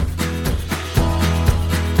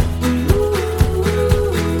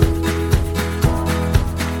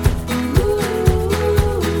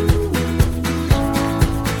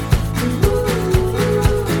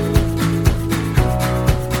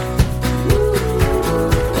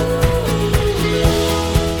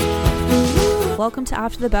Welcome to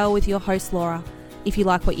After the Bell with your host Laura. If you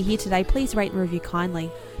like what you hear today, please rate and review kindly.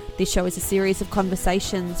 This show is a series of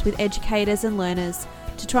conversations with educators and learners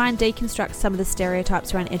to try and deconstruct some of the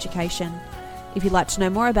stereotypes around education. If you'd like to know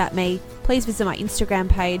more about me, please visit my Instagram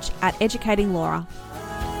page at educatinglaura.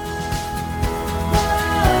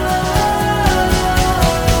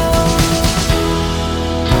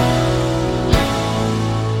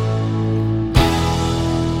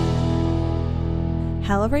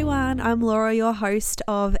 Hello everyone, I'm Laura, your host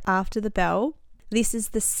of After the Bell. This is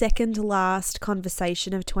the second last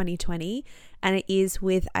conversation of 2020 and it is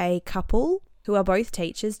with a couple who are both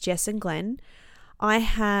teachers, Jess and Glenn. I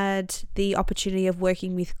had the opportunity of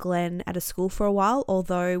working with Glenn at a school for a while,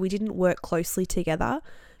 although we didn't work closely together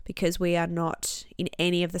because we are not in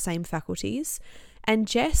any of the same faculties. And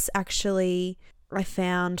Jess actually I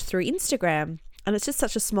found through Instagram, and it's just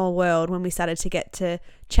such a small world. When we started to get to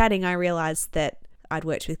chatting, I realised that I'd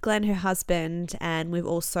worked with Glenn, her husband, and we've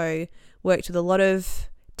also worked with a lot of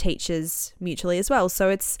teachers mutually as well. So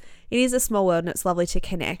it is a small world and it's lovely to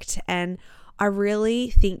connect. And I really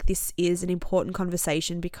think this is an important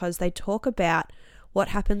conversation because they talk about what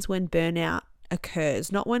happens when burnout occurs,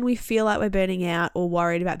 not when we feel like we're burning out or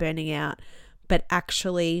worried about burning out, but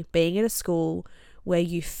actually being at a school where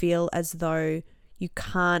you feel as though you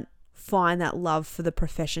can't find that love for the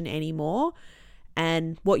profession anymore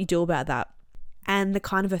and what you do about that, and the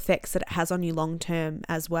kind of effects that it has on you long term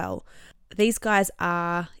as well. These guys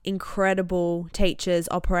are incredible teachers,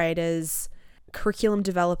 operators, curriculum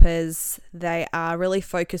developers. They are really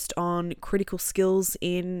focused on critical skills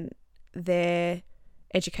in their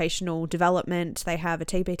educational development. They have a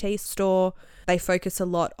TPT store. They focus a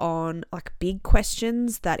lot on like big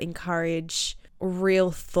questions that encourage real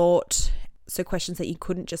thought, so questions that you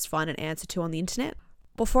couldn't just find an answer to on the internet.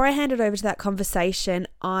 Before I hand it over to that conversation,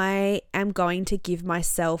 I am going to give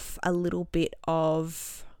myself a little bit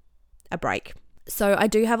of a break. So I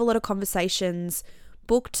do have a lot of conversations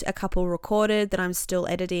booked, a couple recorded that I'm still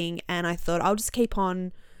editing, and I thought I'll just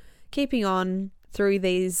keeping on through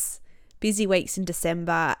these busy weeks in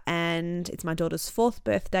December. And it's my daughter's 4th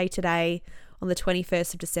birthday today on the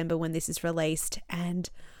 21st of December when this is released, and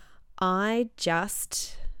I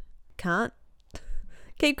just can't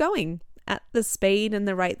keep going at the speed and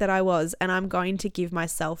the rate that I was, and I'm going to give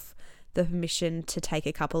myself the permission to take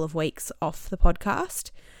a couple of weeks off the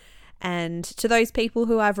podcast. And to those people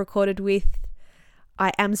who I've recorded with,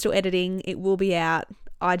 I am still editing. It will be out.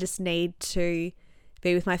 I just need to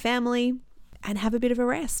be with my family and have a bit of a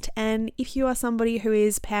rest. And if you are somebody who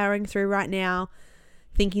is powering through right now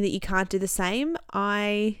thinking that you can't do the same,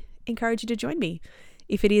 I encourage you to join me.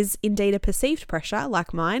 If it is indeed a perceived pressure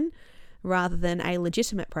like mine, rather than a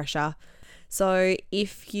legitimate pressure. So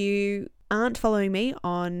if you aren't following me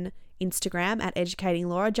on Instagram at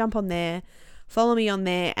educatinglaura, jump on there, follow me on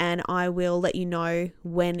there, and I will let you know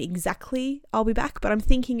when exactly I'll be back. But I'm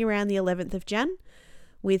thinking around the 11th of Jan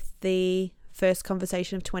with the first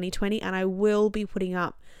conversation of 2020, and I will be putting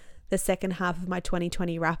up the second half of my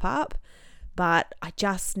 2020 wrap up. But I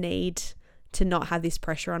just need to not have this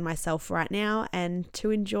pressure on myself right now and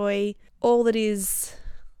to enjoy all that is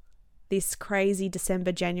this crazy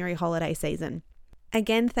December, January holiday season.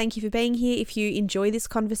 Again, thank you for being here. If you enjoy this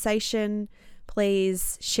conversation,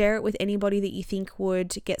 please share it with anybody that you think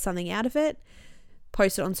would get something out of it.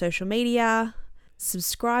 Post it on social media,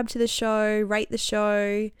 subscribe to the show, rate the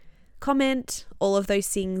show, comment. All of those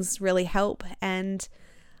things really help. And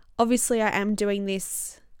obviously I am doing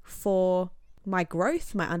this for my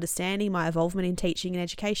growth, my understanding, my involvement in teaching and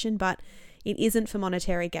education, but it isn't for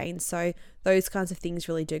monetary gain, so those kinds of things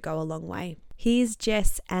really do go a long way. Here's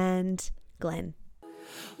Jess and Glenn.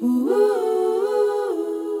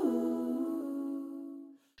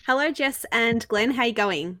 Hello, Jess and Glenn. How are you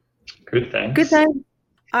going? Good, thanks. Good, thanks.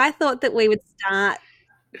 I thought that we would start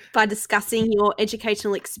by discussing your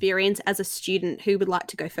educational experience as a student. Who would like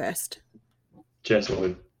to go first? Jess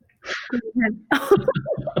would. All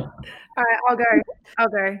right, I'll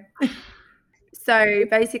go. So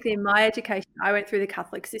basically my education, I went through the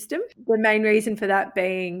Catholic system. The main reason for that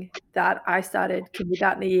being that I started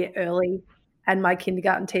kindergarten a year early and my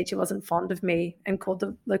kindergarten teacher wasn't fond of me and called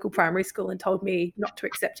the local primary school and told me not to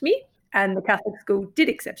accept me. And the Catholic school did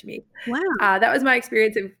accept me. Wow. That was my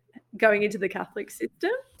experience of going into the Catholic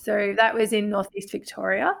system. So that was in Northeast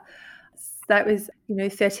Victoria. That was,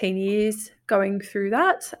 13 years going through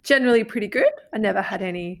that. Generally pretty good. I never had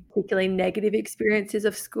any particularly negative experiences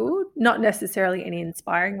of school, not necessarily any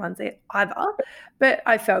inspiring ones either, but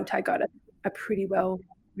I felt I got a pretty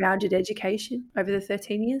well-rounded education over the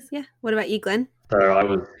 13 years. Yeah. What about you, Glenn? So I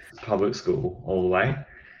was public school all the way.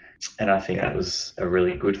 And I think that was a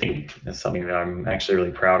really good thing. That's something that I'm actually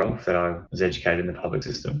really proud of, that I was educated in the public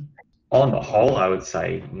system. On the whole, I would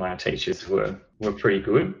say my teachers were pretty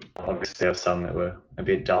good. Obviously, there were some that were a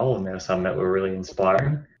bit dull and there were some that were really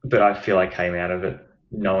inspiring. But I feel I came out of it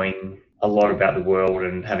knowing a lot about the world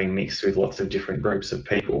and having mixed with lots of different groups of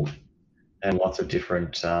people and lots of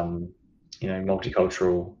different,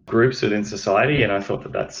 multicultural groups within society. And I thought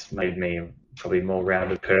that that's made me probably a more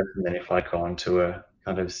rounded person than if I'd gone to a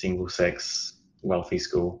kind of single-sex wealthy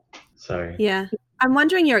school. So Yeah. I'm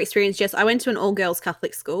wondering your experience, Jess. I went to an all-girls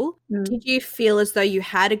Catholic school. Did you feel as though you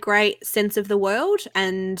had a great sense of the world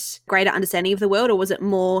and greater understanding of the world, or was it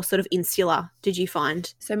more sort of insular, did you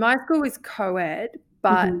find? So my school was co-ed,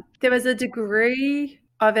 but there was a degree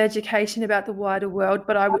of education about the wider world,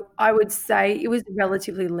 but I would say it was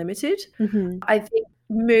relatively limited. I think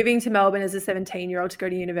moving to Melbourne as a 17-year-old to go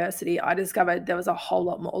to university, I discovered there was a whole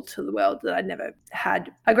lot more to the world that I'd never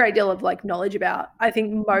had a great deal of knowledge about. I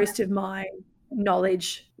think most of my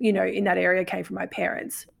knowledge, in that area came from my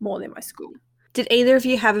parents more than my school. Did either of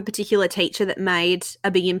you have a particular teacher that made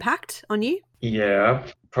a big impact on you? Yeah,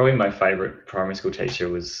 probably my favourite primary school teacher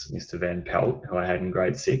was Mr. Van Pelt, who I had in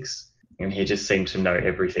grade 6. And he just seemed to know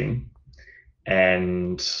everything.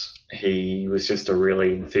 And he was just a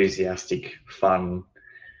really enthusiastic, fun,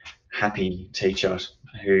 happy teacher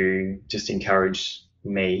who just encouraged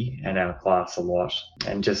me and our class a lot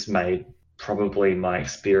and just made probably my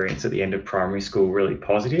experience at the end of primary school really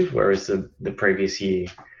positive, whereas the previous year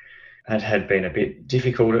had been a bit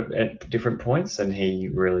difficult at different points, and he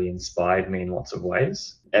really inspired me in lots of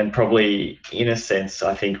ways. And probably in a sense,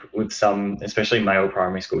 I think with some, especially male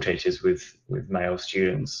primary school teachers with male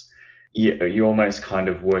students, you almost kind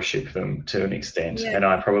of worship them to an extent. Yeah. And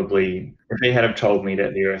I probably, if he had have told me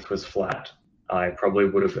that the earth was flat, I probably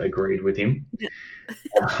would have agreed with him. Yeah.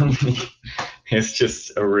 He's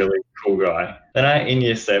just a really cool guy. Then in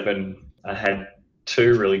year 7, I had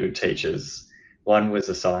 2 really good teachers. One was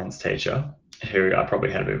a science teacher who I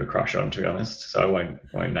probably had a bit of a crush on, to be honest, so I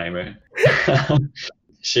won't name her.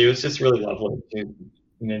 She was just really lovely.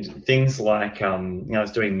 Things like, I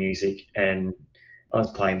was doing music and I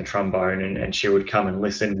was playing the trombone, and she would come and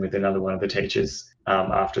listen with another one of the teachers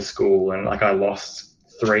after school. And I lost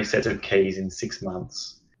 3 sets of keys in 6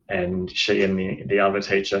 months. And she and the other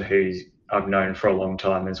teacher, who I've known for a long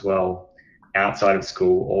time as well, outside of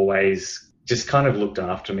school, always just kind of looked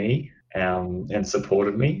after me and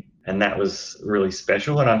supported me. And that was really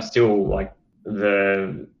special. And I'm still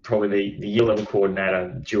the year level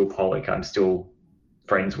coordinator, Jill Pollock, I'm still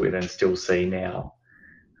friends with and still see now.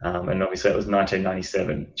 And obviously that was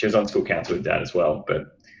 1997. She was on school council with Dad as well,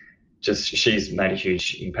 but just she's made a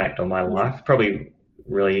huge impact on my life. Probably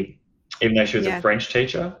really, even though she was a French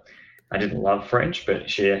teacher, I didn't love French, but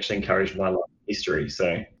she actually encouraged my love of history.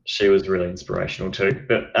 So she was really inspirational too.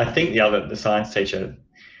 But I think the science teacher,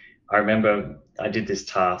 I remember I did this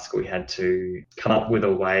task. We had to come up with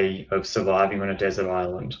a way of surviving on a desert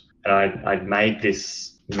island. And I'd made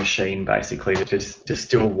this machine basically to just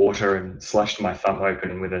distill water and slashed my thumb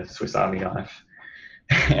open with a Swiss Army knife.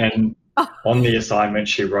 And on the assignment,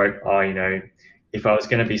 she wrote, if I was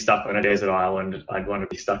going to be stuck on a desert island, I'd want to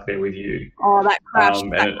be stuck there with you. Oh, that crash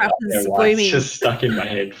is blooming. It's just stuck in my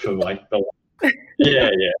head for yeah.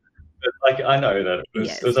 But I know that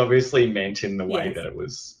it was obviously meant in the way that it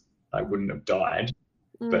was. I wouldn't have died,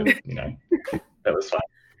 but that was fun.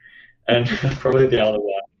 And probably the other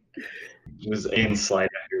one was Ian Slater,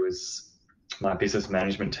 who was my business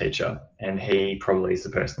management teacher, and he probably is the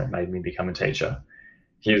person that made me become a teacher.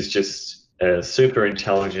 He was just super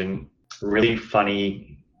intelligent, really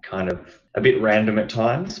funny, kind of a bit random at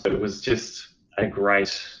times, but it was just a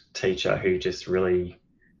great teacher who just really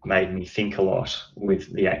made me think a lot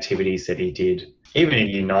with the activities that he did. Even in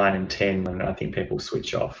year 9 and 10, when I think people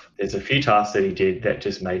switch off, there's a few tasks that he did that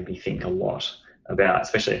just made me think a lot about,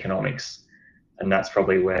 especially economics. And that's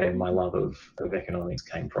probably where my love of economics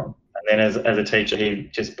came from. And then as a teacher, he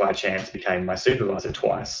just by chance became my supervisor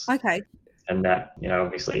twice. Okay. And that,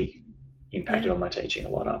 obviously impacted on my teaching a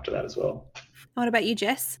lot after that as well. What about you,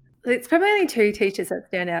 Jess? It's probably only 2 teachers that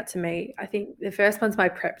stand out to me. I think the first one's my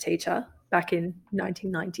prep teacher back in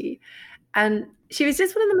 1990. And she was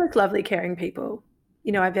just one of the most lovely, caring people,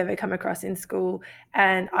 I've ever come across in school.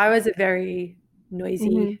 And I was a very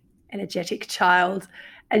noisy, energetic child.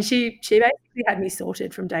 And she basically had me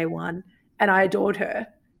sorted from day one. And I adored her.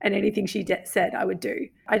 And anything she said, I would do.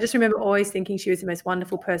 I just remember always thinking she was the most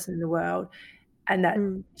wonderful person in the world and that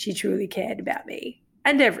she truly cared about me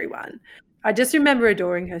and everyone. I just remember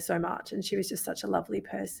adoring her so much. And she was just such a lovely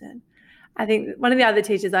person. I think one of the other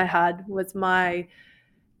teachers I had was my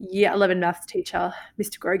year 11 maths teacher,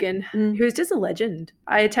 Mr. Grogan, who was just a legend.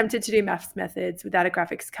 I attempted to do maths methods without a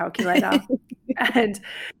graphics calculator. And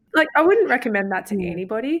like, I wouldn't recommend that to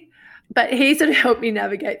anybody, but he sort of helped me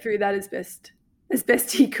navigate through that as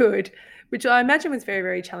best he could, which I imagine was very,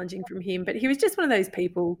 very challenging from him. But he was just one of those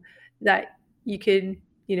people that you could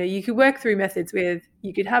work through methods with,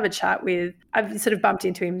 you could have a chat with. I've sort of bumped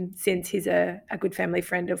into him since. He's a good family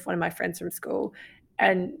friend of one of my friends from school.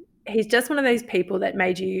 And he's just one of those people that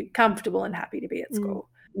made you comfortable and happy to be at school.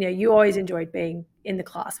 You know, you always enjoyed being in the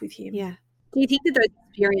class with him. Yeah. Do you think that those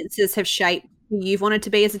experiences have shaped who you've wanted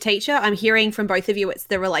to be as a teacher? I'm hearing from both of you it's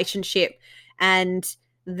the relationship and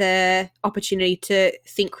the opportunity to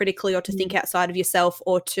think critically or to think outside of yourself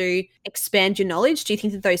or to expand your knowledge. Do you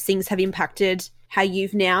think that those things have impacted how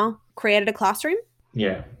you've now created a classroom?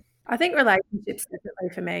 Yeah. I think relationships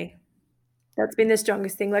definitely for me. That's been the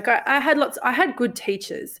strongest thing. Like I had good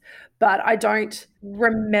teachers, but I don't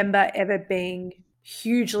remember ever being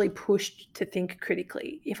hugely pushed to think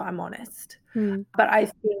critically, if I'm honest. But I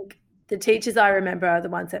think the teachers I remember are the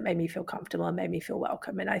ones that made me feel comfortable and made me feel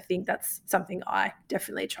welcome. And I think that's something I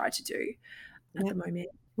definitely try to do at the moment.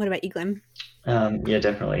 What about you, Glenn? Yeah,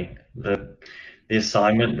 definitely. The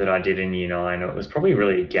assignment that I did in Year 9, it was probably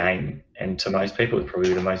really a game. And to most people, it's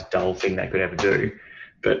probably the most dull thing they could ever do.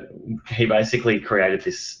 But he basically created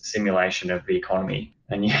this simulation of the economy,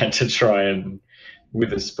 and you had to try and,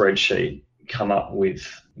 with a spreadsheet, come up with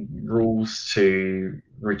rules to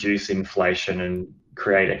reduce inflation and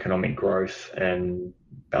create economic growth and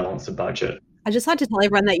balance the budget. I just like to tell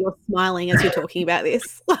everyone that you're smiling as you're talking about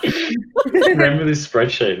this. I remember this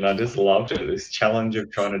spreadsheet and I just loved it, this challenge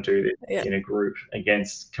of trying to do this in a group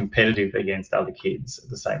competitive against other kids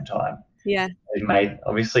at the same time. Yeah. It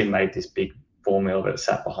obviously made this big formula that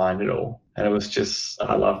sat behind it all. And it was just,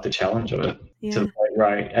 I loved the challenge of it. Yeah. To the point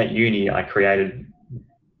where at uni, I created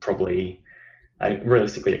probably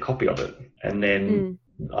realistically a copy of it. And then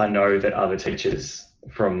I know that other teachers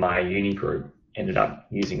from my uni group ended up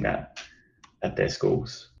using that at their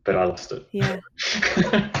schools, but I lost it. Yeah.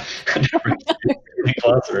 In the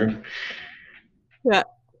classroom. Yeah.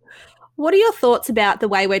 What are your thoughts about the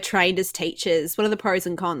way we're trained as teachers? What are the pros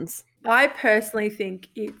and cons? I personally think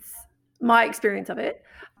my experience of it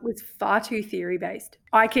was far too theory-based.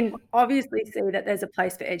 I can obviously see that there's a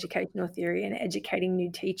place for educational theory and educating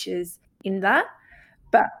new teachers in that,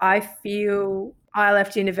 but I feel I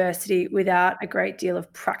left university without a great deal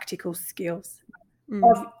of practical skills.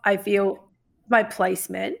 I feel my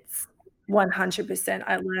placements, 100%,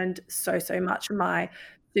 I learned so much from my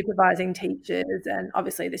supervising teachers and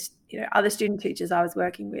obviously other student teachers I was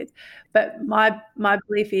working with. But my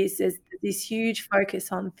belief is there's this huge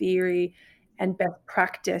focus on theory and best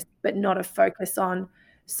practice, but not a focus on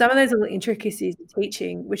some of those little intricacies of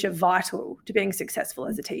teaching, which are vital to being successful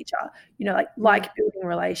as a teacher, like building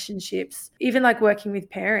relationships, even like working with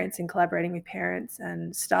parents and collaborating with parents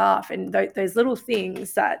and staff, and those little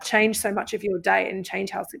things that change so much of your day and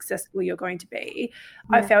change how successful you're going to be.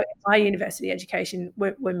 I felt my university education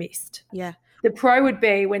were missed. Yeah. The pro would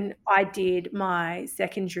be when I did my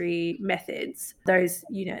secondary methods, those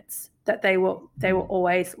units, that they were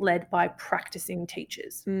always led by practicing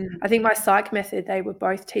teachers. I think my psych method, they were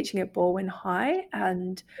both teaching at Balwyn High,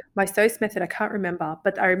 and my SOS method, I can't remember,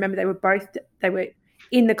 but I remember they were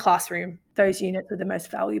in the classroom. Those units were the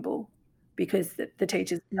most valuable because the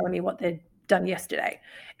teachers were telling me what they'd done yesterday,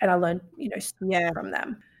 and I learned, from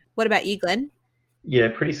them. What about you, Glenn? Yeah,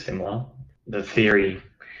 pretty similar. The theory.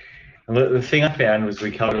 The thing I found was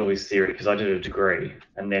we covered all this theory because I did a degree,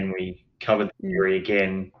 and then we covered the theory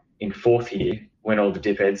again in fourth year when all the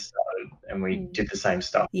dip eds started, and we did the same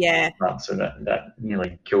stuff. Yeah. So that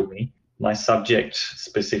nearly killed me. My subject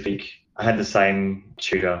specific, I had the same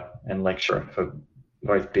tutor and lecturer for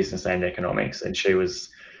both business and economics, and she was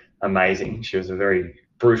amazing. She was a very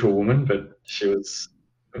brutal woman, but she was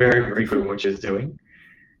very, very good at what she was doing.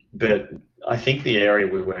 But I think the area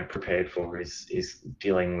we weren't prepared for is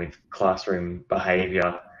dealing with classroom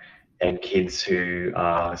behaviour and kids who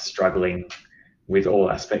are struggling with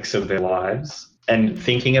all aspects of their lives. And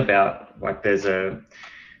thinking about, like, there's a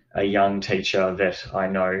young teacher that I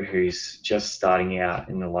know who's just starting out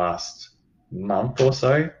in the last month or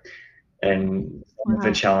so, and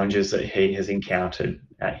the challenges that he has encountered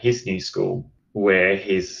at his new school, where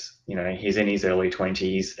he's in his early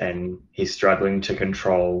 20s and he's struggling to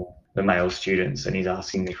control the male students, and he's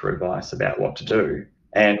asking me for advice about what to do.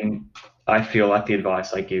 And I feel like the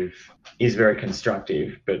advice I give is very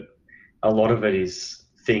constructive, but a lot of it is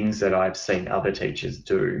things that I've seen other teachers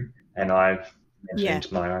do, and I've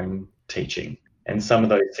mentioned my own teaching. And some of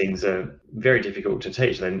those things are very difficult to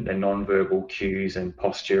teach. They're non-verbal cues and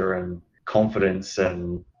posture and confidence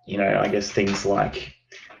and, I guess things like,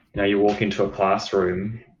 you walk into a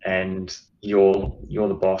classroom and you're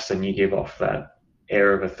the boss and you give off that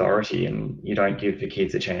air of authority and you don't give the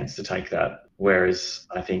kids a chance to take that. Whereas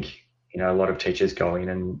I think, a lot of teachers go in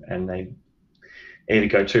and they either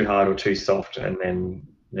go too hard or too soft and then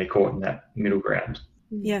they're caught in that middle ground.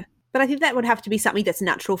 Yeah. But I think that would have to be something that's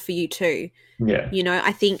natural for you too. Yeah.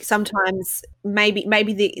 I think sometimes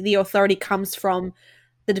maybe the authority comes from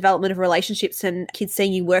the development of relationships and kids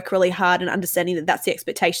seeing you work really hard and understanding that that's the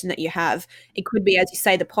expectation that you have. It could be, as you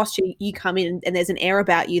say, the posture. You come in and there's an air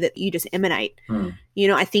about you that you just emanate.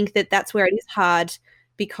 I think that's where it is hard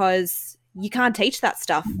because you can't teach that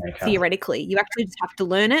stuff theoretically. You actually just have to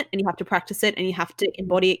learn it and you have to practice it and you have to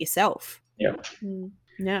embody it yourself. Yeah.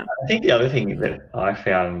 Yeah. I think the other thing that I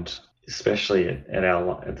found, especially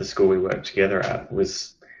at the school we worked together at,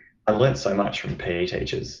 was I learned so much from PE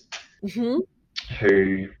teachers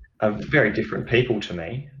who are very different people to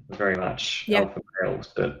me, very much alpha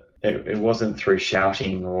males, but it wasn't through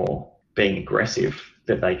shouting or being aggressive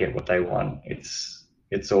that they get what they want.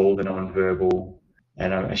 It's all the non-verbal,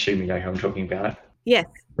 and I assume you know who I'm talking about. Yes.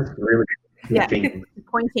 It's really thing.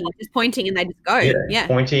 Just pointing and they just go. Yeah.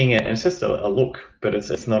 Pointing, and it's just a look, but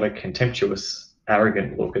it's not a contemptuous,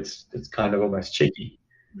 arrogant look. It's kind of almost cheeky.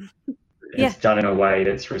 It's done in a way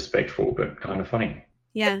that's respectful but kind of funny.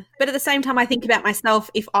 Yeah. But at the same time, I think about myself,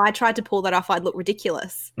 if I tried to pull that off, I'd look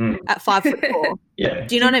ridiculous at 5'4". Yeah.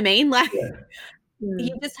 Do you know what I mean? Like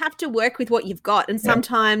you just have to work with what you've got. And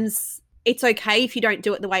sometimes it's okay if you don't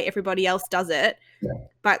do it the way everybody else does it. Yeah.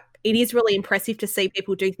 But it is really impressive to see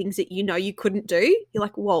people do things that you couldn't do. You're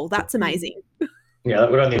like, whoa, that's amazing. Yeah,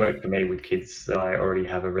 that would only work for me with kids that I already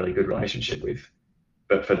have a really good relationship with.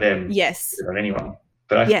 But for them, not anyone.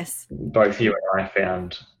 But both you and I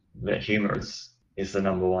found that humour is the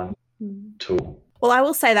number one tool. Well, I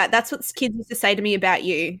will say that's what kids used to say to me about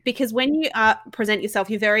you, because when you present yourself,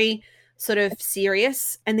 you're very sort of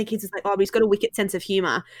serious, and the kids is like, oh, but he's got a wicked sense of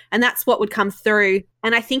humour. And that's what would come through.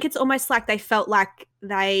 And I think it's almost like they felt like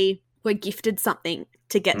they were gifted something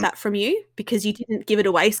to get that from you because you didn't give it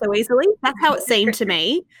away so easily. That's how it seemed to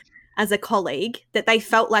me as a colleague, that they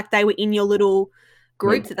felt like they were in your little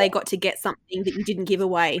group, that they got to get something that you didn't give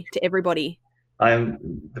away to everybody.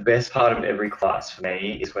 The best part of every class for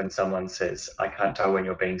me is when someone says, I can't tell when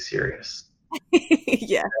you're being serious.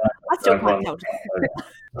 Yeah, I still can't tell.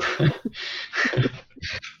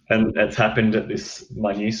 And it's happened at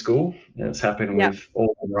my new school, and it's happened with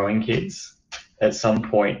all the growing kids. At some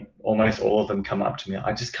point, almost all of them come up to me,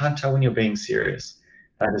 I just can't tell when you're being serious.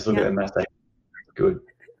 I just look at them and I say, good.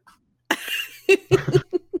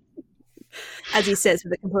 As he says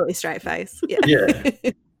with a completely straight face. Yeah,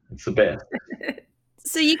 it's the best.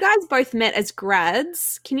 So you guys both met as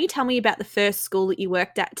grads. Can you tell me about the first school that you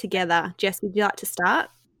worked at together? Jess, would you like to start?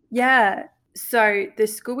 Yeah. So the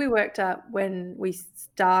school we worked at when we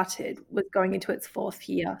started was going into its fourth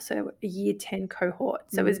year, so a year 10 cohort.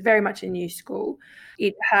 So it was very much a new school.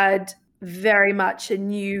 It had very much a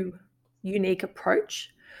new, unique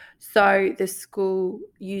approach. So the school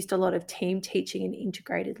used a lot of team teaching and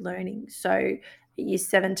integrated learning. So year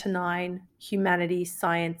 7 to 9, humanities,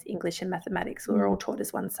 science, English and mathematics were all taught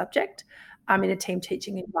as one subject in a team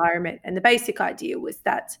teaching environment. And the basic idea was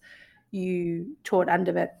that you taught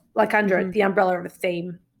under the umbrella of a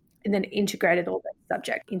theme and then integrated all that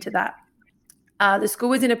subject into that. The school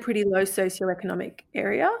was in a pretty low socioeconomic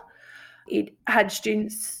area. It had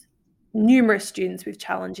numerous students with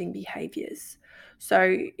challenging behaviours.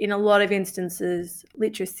 So in a lot of instances,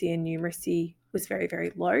 literacy and numeracy was very,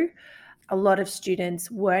 very low. A lot of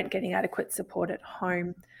students weren't getting adequate support at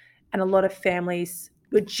home, and a lot of families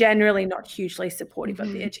were generally not hugely supportive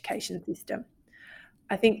of the education system.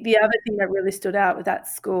 I think the other thing that really stood out with that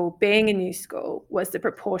school, being a new school, was the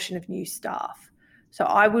proportion of new staff. So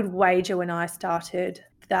I would wager when I started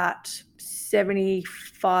that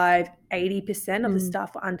 75, 80% of the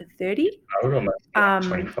staff were under 30. I would almost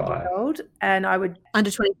 25. And I would...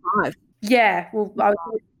 Under 25? Yeah. Well,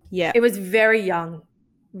 it was very young,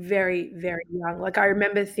 very, very young. Like I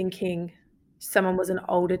remember thinking someone was an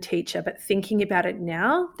older teacher, but thinking about it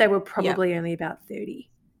now, they were probably only about 30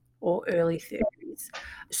 or early 30s.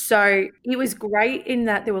 So it was great in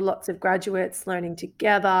that there were lots of graduates learning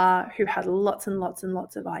together who had lots and lots and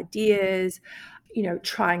lots of ideas,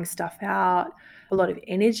 trying stuff out, a lot of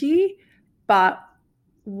energy. But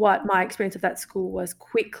what my experience of that school was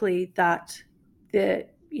quickly that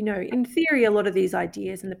in theory, a lot of these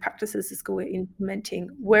ideas and the practices the school were implementing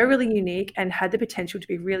were really unique and had the potential to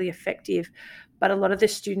be really effective. But a lot of the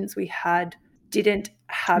students we had didn't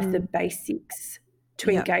have the basics to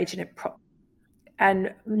engage in it properly.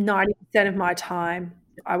 And 90% of my time,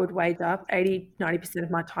 I would wager 80-90%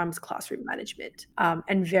 of my time was classroom management,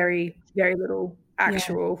 and very, very little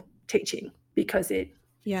actual teaching because it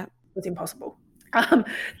was impossible.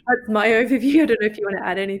 That's my overview. I don't know if you want to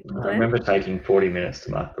add anything, Glenn. I remember taking 40 minutes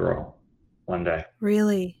to mark the roll one day.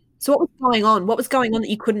 Really? So what was going on? What was going on that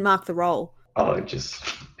you couldn't mark the roll? Oh, just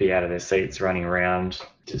be out of their seats, running around,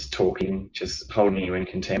 just talking, just holding you in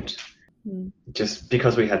contempt. Just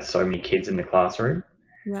because we had so many kids in the classroom.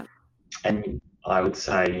 Yeah. And I would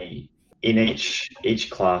say in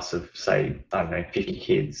each class of, say, I don't know, 50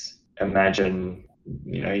 kids, imagine,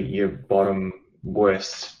 your bottom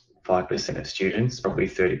worst 5% of students, probably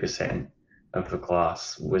 30% of the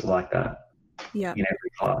class was like that in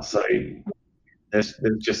every class. So there's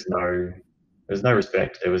just no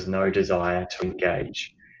respect. There was no desire to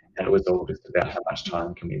engage. And it was all just about how much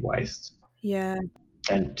time can we waste. Yeah.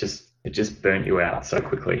 And it just burnt you out so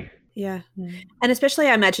quickly. Yeah. And especially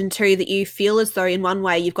I imagine too that you feel as though in one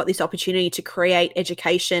way you've got this opportunity to create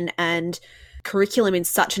education and curriculum in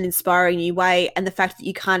such an inspiring new way, and the fact that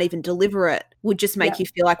you can't even deliver it would just make you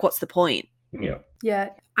feel like, what's the point? Yeah. Yeah.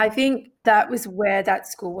 I think that was where that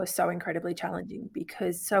school was so incredibly challenging,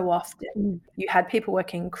 because so often you had people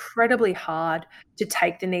working incredibly hard to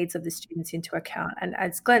take the needs of the students into account. And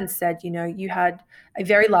as Glenn said, you had a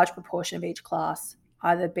very large proportion of each class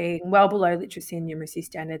either being well below literacy and numeracy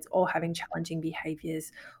standards or having challenging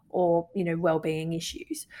behaviours or, well-being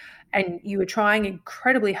issues. And you were trying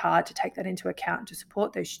incredibly hard to take that into account to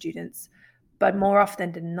support those students. But more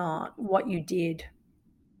often than not, what you did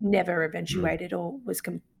never eventuated or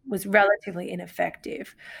was relatively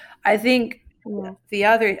ineffective. I think the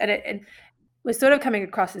other, and it was sort of coming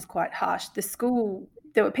across as quite harsh,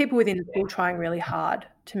 there were people within the school trying really hard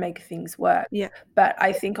to make things work. Yeah. But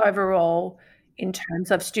I think overall, in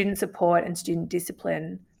terms of student support and student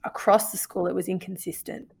discipline across the school, it was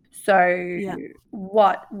inconsistent. So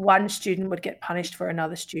what one student would get punished for,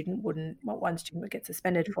 another student wouldn't. What one student would get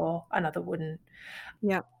suspended for, another wouldn't.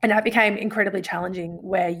 Yeah. And that became incredibly challenging,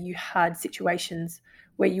 where you had situations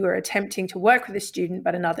where you were attempting to work with a student,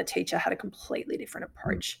 but another teacher had a completely different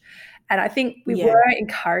approach. And I think we were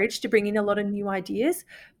encouraged to bring in a lot of new ideas,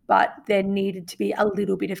 but there needed to be a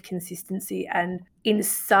little bit of consistency and, in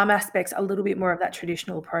some aspects, a little bit more of that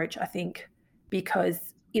traditional approach, I think,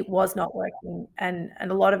 because it was not working. And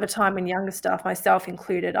a lot of the time when younger staff, myself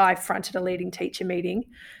included, I fronted a leading teacher meeting,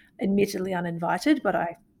 admittedly uninvited, but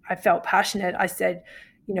I felt passionate. I said,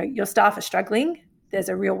 your staff are struggling. There's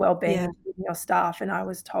a real well-being in your staff. And I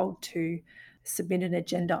was told to submit an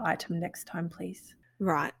agenda item next time, please.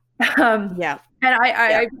 Right. And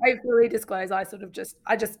I fully disclose, I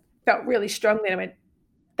just felt really strongly. I went,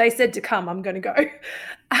 they said to come, I'm going to go.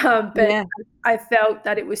 But I felt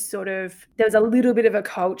that it was there was a little bit of a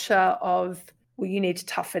culture of, well, you need to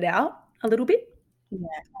tough it out a little bit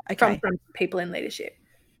from people in leadership.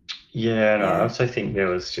 Yeah, and I also think there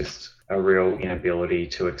was just a real inability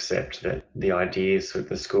to accept that the ideas that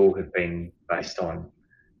the school had been based on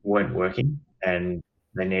weren't working, and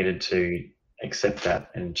they needed to accept that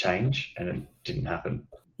and change, and it didn't happen.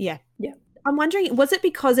 Yeah. I'm wondering, was it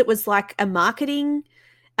because it was like a marketing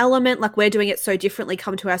element, like we're doing it so differently,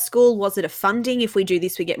 come to our school? Was it a funding? If we do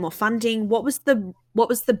this, we get more funding. What was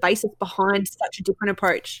the basis behind such a different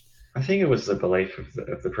approach? I think it was the belief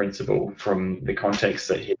of the principal from the context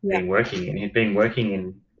that he'd been working in. He'd been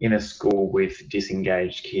working in a school with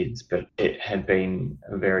disengaged kids, but it had been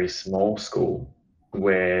a very small school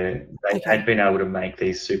where they had been able to make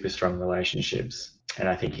these super strong relationships and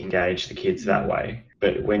I think engage the kids that way.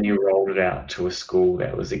 But when you rolled it out to a school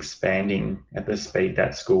that was expanding at the speed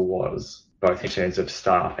that school was, both in terms of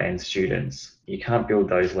staff and students, you can't build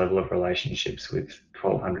those level of relationships with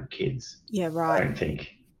 1,200 kids. Yeah, right. I don't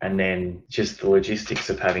think. And then just the logistics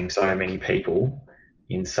of having so many people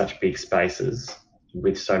in such big spaces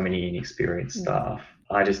with so many inexperienced staff,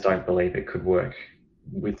 I just don't believe it could work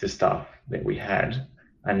with the staff that we had.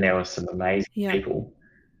 And there were some amazing people,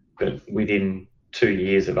 but within 2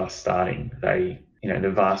 years of us starting, they, the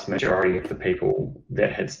vast majority of the people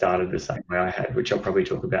that had started the same way I had, which I'll probably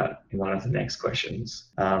talk about in one of the next questions,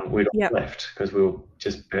 we'd all left because we were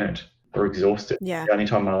just burnt or exhausted. Yeah. The only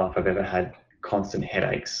time in my life I've ever had constant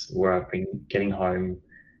headaches where I've been getting home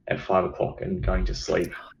at 5 o'clock and going to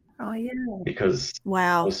sleep. Oh, yeah. Because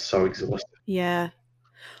I was so exhausted. Yeah.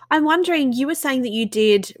 I'm wondering, you were saying that you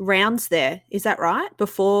did rounds there. Is that right?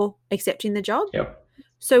 Before accepting the job? Yep.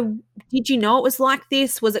 So did you know it was like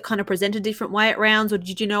this? Was it kind of presented a different way at rounds, or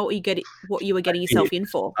did you know what you were getting yourself in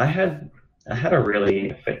for? I had a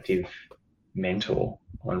really effective mentor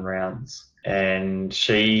on rounds. And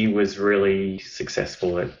she was really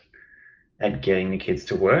successful at getting the kids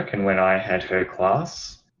to work. And when I had her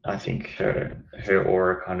class, I think her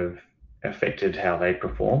aura kind of affected how they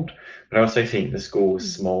performed. But I also think the school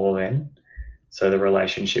was smaller then, so the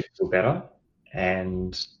relationships were better.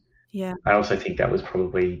 And Yeah. I also think that was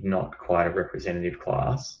probably not quite a representative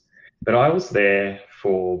class. But I was there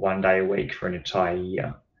for 1 day a week for an entire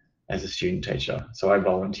year as a student teacher. So I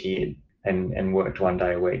volunteered and worked 1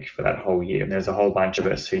 day a week for that whole year. And there's a whole bunch of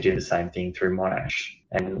us who did the same thing through Monash.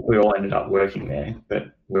 And we all ended up working there,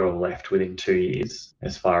 but we were all left within 2 years,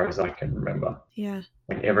 as far as I can remember. Yeah.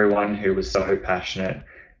 Like everyone who was so passionate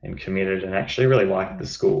and committed and actually really liked the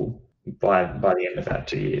school, by the end of that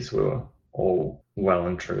 2 years, we were all well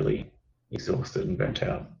and truly exhausted and burnt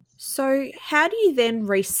out. So how do you then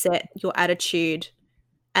reset your attitude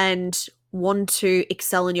and want to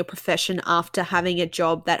excel in your profession after having a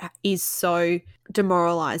job that is so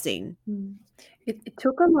demoralizing? It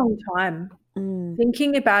took a long time.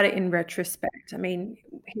 Thinking about it in retrospect, I mean,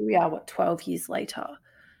 here we are, 12 years later.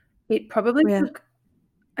 It probably took,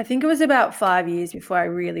 I think it was about 5 years before I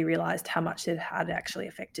really realized how much it had actually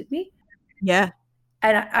affected me. Yeah.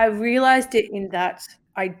 And I realized it in that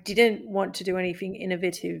I didn't want to do anything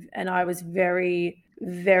innovative, and I was very,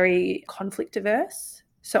 very conflict averse.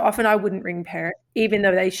 So often I wouldn't ring parents, even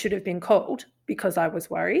though they should have been called, because I was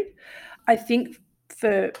worried. I think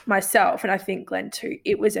for myself, and I think Glenn too,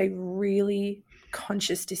 it was a really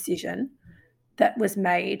conscious decision that was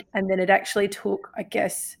made. And then it actually took, I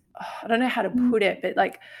guess, I don't know how to put it, but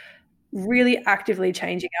like really actively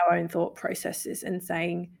changing our own thought processes and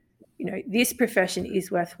saying, you know, this profession is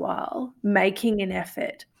worthwhile, making an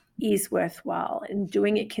effort is worthwhile, and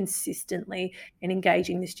doing it consistently and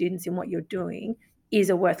engaging the students in what you're doing is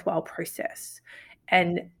a worthwhile process.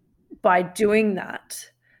 And by doing that,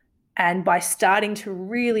 and by starting to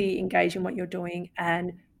really engage in what you're doing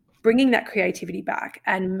and bringing that creativity back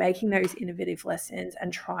and making those innovative lessons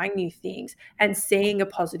and trying new things and seeing a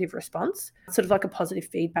positive response, sort of like a positive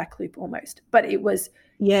feedback loop almost. But it was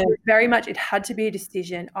very much, it had to be a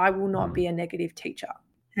decision. I will not be a negative teacher.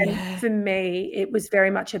 And for me, it was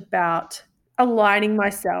very much about aligning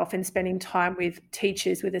myself and spending time with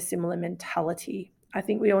teachers with a similar mentality. I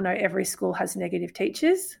think we all know every school has negative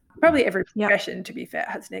teachers. Probably every profession, to be fair,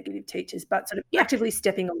 has negative teachers, but sort of actively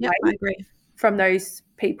stepping away from those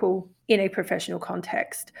people in a professional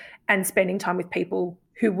context and spending time with people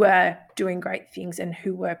who were doing great things and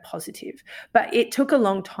who were positive. But it took a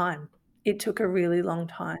long time. It took a really long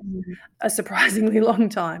time, a surprisingly long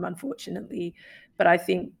time, unfortunately. But I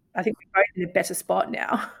think we're both in a better spot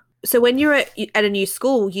now. So when you're at a new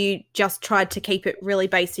school, you just tried to keep it really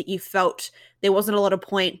basic. You felt there wasn't a lot of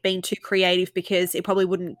point being too creative because it probably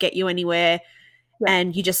wouldn't get you anywhere,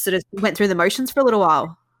 and you just sort of went through the motions for a little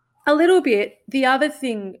while. A little bit. The other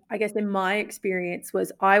thing, I guess, in my experience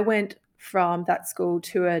was I went from that school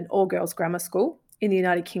to an all-girls grammar school in the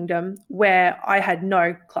United Kingdom where I had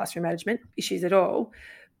no classroom management issues at all.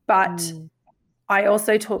 But I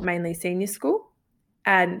also taught mainly senior school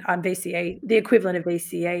and VCE, the equivalent of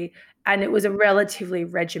VCE, and it was a relatively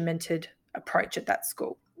regimented approach at that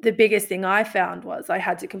school. The biggest thing I found was I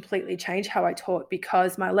had to completely change how I taught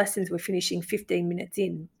because my lessons were finishing 15 minutes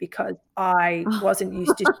in because I wasn't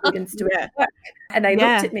used to students doing work. And they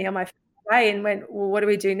looked at me on my first day and went, well, what do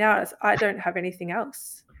we do now? I don't have anything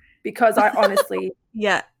else because I honestly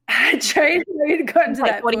had changed. We'd gotten to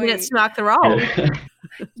that 40 point. minutes to mark the roll. And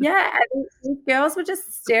these girls were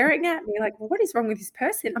just staring at me like, what is wrong with this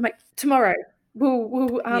person? I'm like, tomorrow.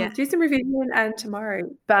 We'll do some revision and tomorrow.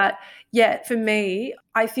 But for me,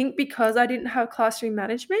 I think because I didn't have classroom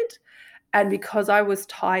management and because I was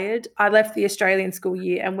tired, I left the Australian school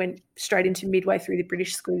year and went straight into midway through the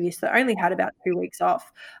British school year. So I only had about 2 weeks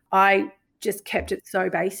off. I just kept it so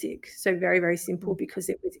basic, so very, very simple because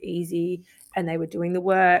it was easy and they were doing the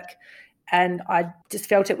work. And I just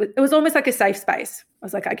felt it was almost like a safe space. I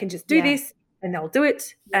was like, I can just do this and they'll do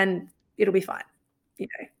it and it'll be fine. You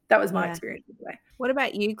know, that was my experience anyway. What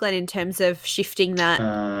about you, Glenn, in terms of shifting that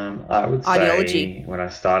I would ideology? Say when I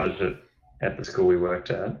started at the school we worked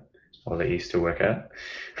at, or that I used to work at,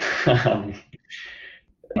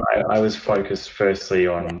 I was focused firstly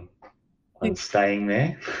on staying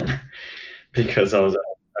there because I was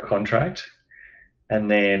on a contract. And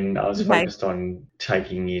then I was focused on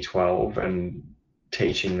taking year 12 and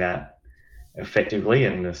teaching that effectively.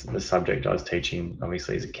 And the subject I was teaching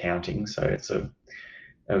obviously is accounting. So it's a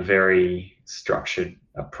very structured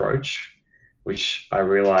approach, which I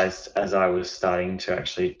realized as I was starting to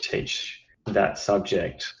actually teach that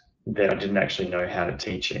subject that I didn't actually know how to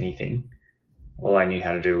teach anything. All I knew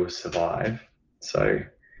how to do was survive. So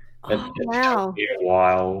Oh, it took wow. me a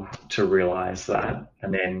while to realise that.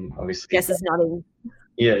 And then obviously, Jess is nodding.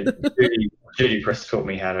 yeah, Judy Press taught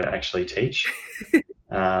me how to actually teach.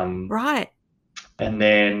 Right. And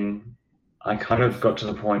then I kind of got to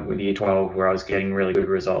the point with year 12 where I was getting really good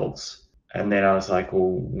results. And then I was like,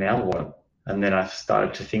 well, now what? And then I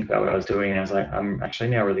started to think about what I was doing. And I was like, I'm actually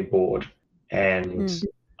now really bored. And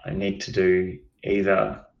I need to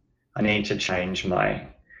change my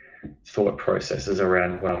thought processes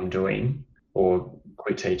around what I'm doing or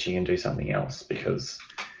quit teaching and do something else because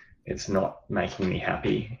it's not making me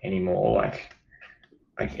happy anymore. Like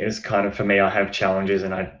it's kind of, for me, I have challenges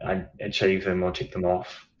and I achieve them or tick them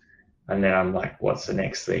off. And then I'm like, what's the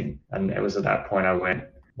next thing? And it was at that point I went,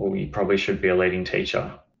 well, you probably should be a leading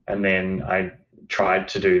teacher. And then I tried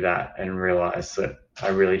to do that and realized that I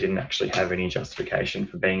really didn't actually have any justification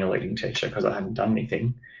for being a leading teacher because I hadn't done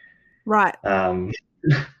anything. Right.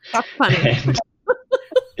 That's funny. And,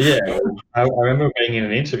 yeah, I remember being in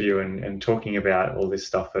an interview and talking about all this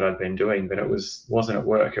stuff that I'd been doing, but it wasn't at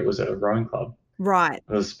work. It was at a rowing club. Right.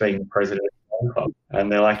 I was being the president of the rowing club.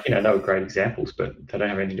 And they're like, they were great examples, but they don't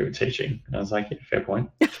have anything to do with teaching. And I was like, yeah, fair point.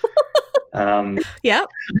 Yeah.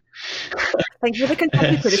 Thank you for the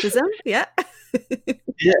constructive criticism. Yeah.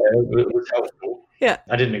 Yeah, it was helpful. Yeah.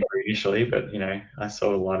 I didn't agree initially, but I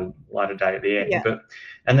saw a light of day at the end. Yeah.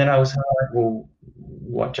 And then I was like, well,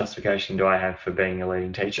 what justification do I have for being a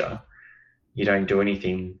leading teacher? You don't do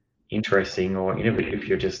anything interesting or innovative.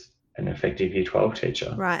 You're just an effective year 12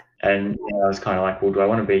 teacher. Right. And I was kind of like, well, do I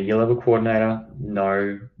want to be a year level coordinator?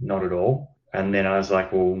 No, not at all. And then I was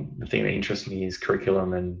like, well, the thing that interests me is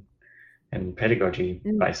curriculum and pedagogy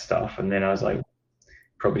based stuff. And then I was like,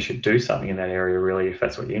 probably should do something in that area really if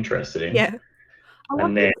that's what you're interested in. Yeah.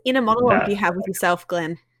 And then inner monologue you have with yourself,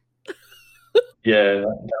 Glenn. Yeah.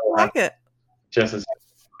 I like it. Just as,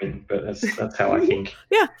 but that's how I think.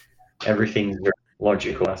 Yeah. Everything's very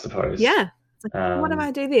logical, I suppose. Yeah. It's like, what if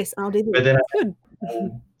I do this? I'll do this. But then good.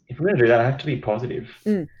 If I'm going to do that, I have to be positive.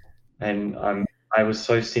 And I was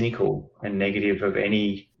so cynical and negative of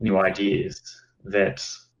any new ideas that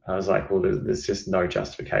I was like, well, there's just no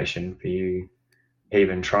justification for you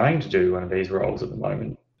even trying to do one of these roles at the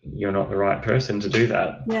moment. You're not the right person to do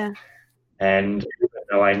that. Yeah. And even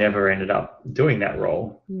though I never ended up doing that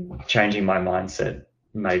role, changing my mindset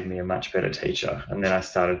made me a much better teacher. And then I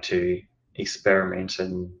started to experiment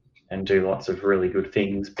and do lots of really good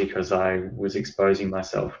things because I was exposing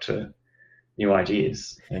myself to new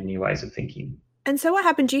ideas and new ways of thinking. And so what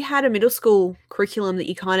happened? You had a middle school curriculum that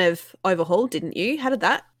you kind of overhauled, didn't you? How did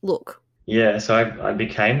that look? Yeah, so I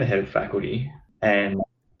became the head of faculty and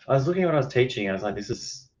I was looking at what I was teaching and I was like, this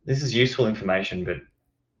is useful information, but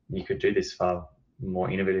you could do this far more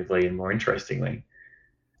innovatively and more interestingly.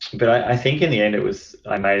 But I think in the end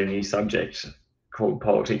I made a new subject called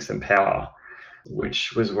Politics and Power,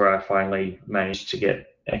 which was where I finally managed to get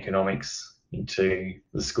economics into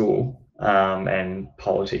the school and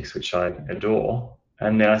politics, which I adore.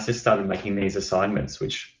 And then I just started making these assignments,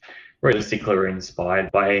 which realistically were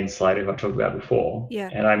inspired by Ian Slater, who I talked about before. Yeah.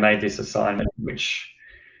 And I made this assignment, which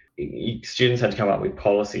students had to come up with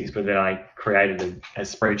policies, but then I created a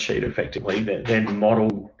spreadsheet effectively that then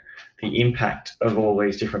modeled the impact of all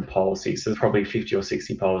these different policies. So there's probably 50 or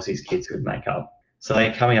 60 policies kids could make up. So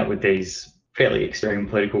they're coming up with these fairly extreme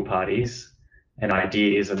political parties and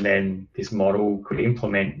ideas, and then this model could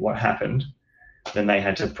implement what happened. Then they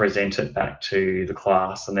had to present it back to the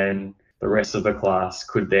class, and then the rest of the class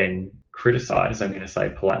could then criticize, I'm going to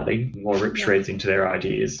say politely, or rip shreds into their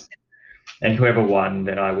ideas. And whoever won,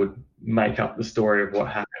 then I would make up the story of what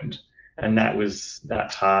happened. And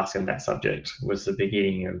that task and that subject was the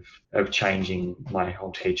beginning of changing my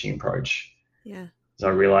whole teaching approach. Yeah. So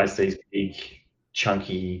I realized these big,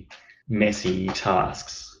 chunky, messy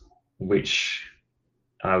tasks, which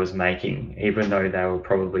I was making, even though they were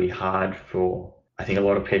probably hard for, I think, a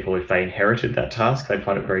lot of people, if they inherited that task, they'd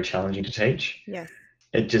find it very challenging to teach. Yeah.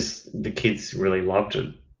 The kids really loved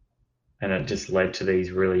it. And it just led to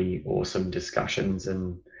these really awesome discussions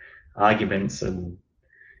and arguments and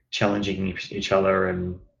challenging each other.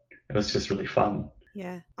 And it was just really fun.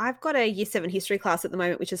 Yeah. I've got a year 7 history class at the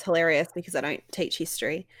moment, which is hilarious because I don't teach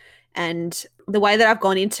history. And the way that I've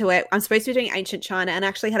gone into it, I'm supposed to be doing ancient China, and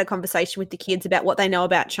actually had a conversation with the kids about what they know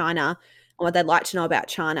about China and what they'd like to know about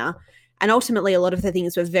China. And ultimately, a lot of the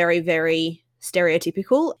things were very, very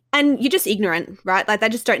stereotypical, and you're just ignorant, right? Like, they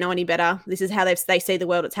just don't know any better. This is how they see the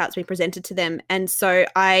world. It's how it's been presented to them. And so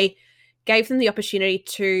I gave them the opportunity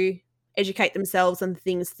to educate themselves on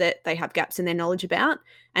things that they have gaps in their knowledge about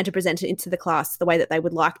and to present it into the class the way that they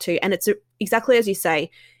would like to. And it's exactly as you say,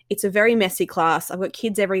 it's a very messy class. I've got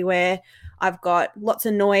kids everywhere. I've got lots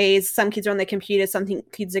of noise. Some kids are on their computers.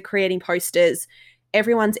 Kids are creating posters.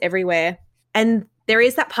 Everyone's everywhere. And there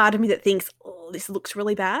is that part of me that thinks, oh, this looks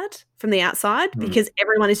really bad from the outside because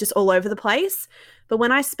everyone is just all over the place. But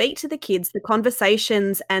when I speak to the kids, the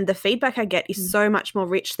conversations and the feedback I get is so much more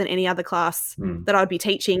rich than any other class that I'd be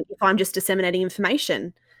teaching if I'm just disseminating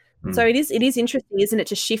information. So it is interesting, isn't it,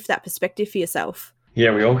 to shift that perspective for yourself?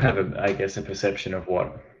 Yeah, we all have, a perception of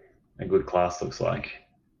what a good class looks like.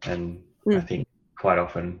 And I think quite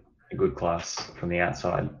often a good class from the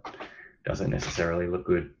outside doesn't necessarily look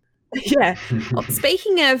good. Yeah. Well,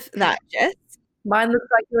 speaking of that, Jess. Mine looks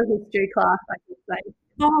like your history class, I could say.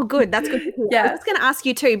 Oh, good. That's good. Yeah. I was going to ask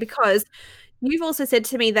you too, because you've also said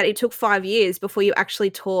to me that it took 5 years before you actually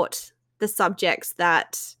taught the subjects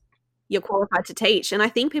that you're qualified to teach. And I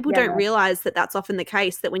think people don't realize that that's often the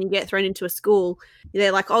case, that when you get thrown into a school,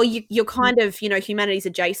 they're like, oh, you're kind of, humanities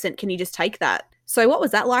adjacent. Can you just take that? So what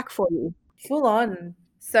was that like for you? Full on.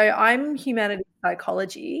 So I'm humanities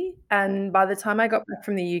psychology, and by the time I got back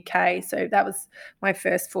from the UK, so that was my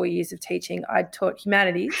first 4 years of teaching, I'd taught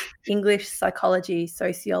humanities, English, psychology,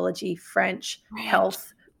 sociology, French,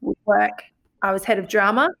 health, woodwork. I was head of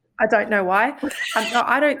drama. I don't know why.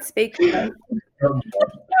 I don't speak.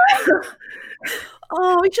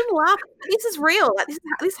 Oh, we shouldn't laugh. This is real. Like,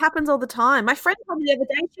 this happens all the time. My friend told me the other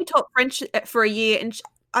day she taught French for a year, and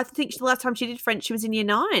I think the last time she did French, she was in year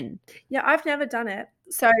 9. Yeah, I've never done it.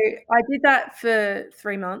 So I did that for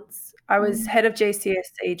 3 months. I was head of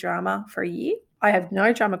GCSE drama for a year. I have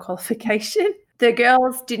no drama qualification. The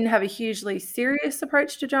girls didn't have a hugely serious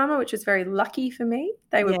approach to drama, which was very lucky for me.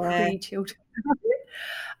 They were pretty chilled.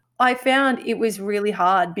 I found it was really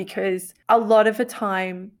hard because a lot of the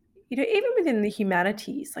time, even within the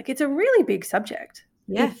humanities, like, it's a really big subject.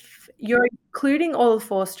 Yeah. If you're including all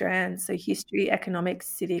 4 strands, so history, economics,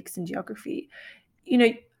 civics, and geography,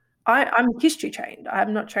 I'm history trained.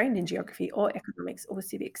 I'm not trained in geography or economics or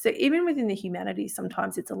civics. So even within the humanities,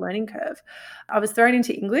 sometimes it's a learning curve. I was thrown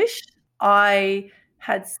into English. I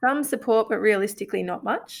had some support, but realistically not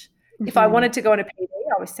much. If I wanted to go on a PD,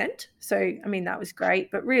 I was sent. So, that was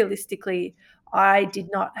great. But realistically, I did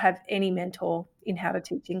not have any mentor in how to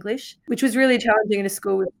teach English, which was really challenging in a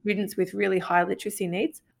school with students with really high literacy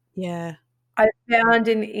needs. Yeah. I found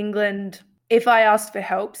in England, if I asked for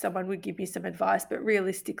help, someone would give me some advice, but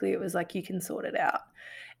realistically it was like, you can sort it out.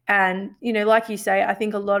 And, like you say, I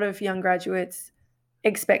think a lot of young graduates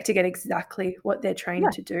expect to get exactly what they're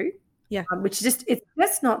trained to do. Yeah. It's just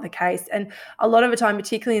not the case. And a lot of the time,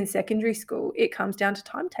 particularly in secondary school, it comes down to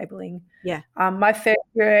timetabling. Yeah. My first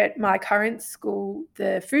year at my current school,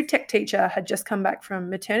 the food tech teacher had just come back from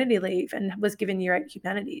maternity leave and was given year 8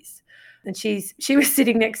 humanities. And she was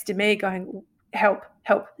sitting next to me going, help.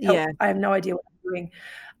 Yeah. I have no idea what I'm doing.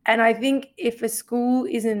 And I think if a school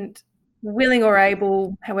isn't willing or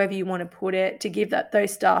able, however you want to put it, to give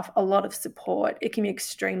those staff a lot of support, it can be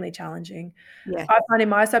extremely challenging. Yeah. I find in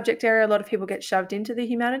my subject area, a lot of people get shoved into the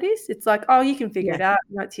humanities. It's like, oh, you can figure it out.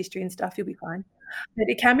 It's history and stuff. You'll be fine. But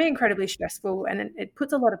it can be incredibly stressful, and it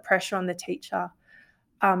puts a lot of pressure on the teacher,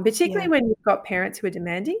 particularly when you've got parents who are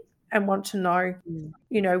demanding and want to know,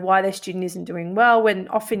 why their student isn't doing well, when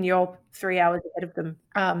often you're 3 hours ahead of them.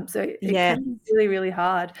 So it can be really, really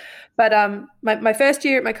hard. But my first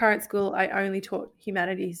year at my current school, I only taught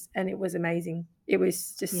humanities, and it was amazing. It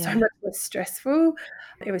was just so much less stressful.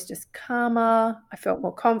 It was just calmer. I felt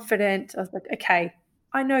more confident. I was like, okay,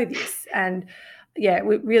 I know this. And it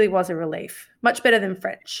really was a relief. Much better than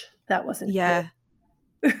French. That wasn't. Yeah.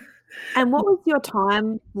 And what was your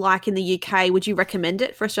time like in the UK? Would you recommend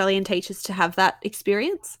it for Australian teachers to have that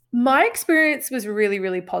experience? My experience was really,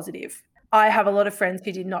 really positive. I have a lot of friends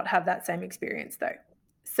who did not have that same experience though.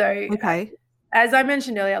 So as I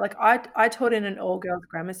mentioned earlier, like I taught in an all-girls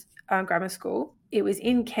grammar school. It was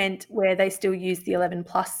in Kent, where they still use the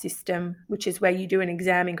 11+ system, which is where you do an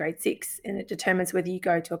exam in grade 6 and it determines whether you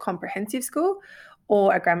go to a comprehensive school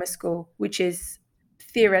or a grammar school, which is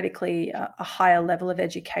theoretically a higher level of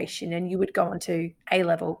education, and you would go on to A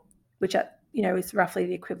level, which is roughly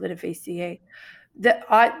the equivalent of VCE.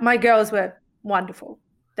 My girls were wonderful.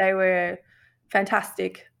 They were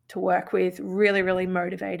fantastic to work with, really, really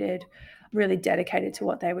motivated, really dedicated to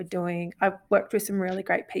what they were doing. I worked with some really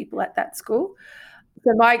great people at that school.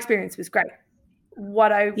 So my experience was great.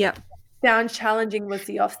 What I found challenging was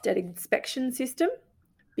the Ofsted inspection system,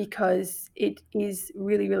 because it is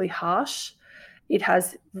really, really harsh. It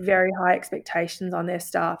has very high expectations on their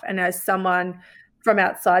staff. And as someone from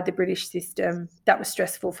outside the British system, that was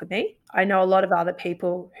stressful for me. I know a lot of other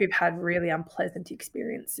people who've had really unpleasant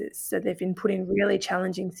experiences. So they've been put in really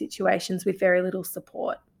challenging situations with very little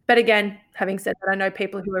support. But again, having said that, I know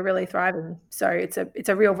people who are really thriving. So it's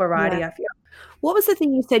a real variety, I feel. What was the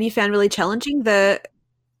thing you said you found really challenging? Where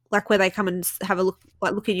they come and have a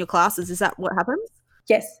look in your classes. Is that what happens?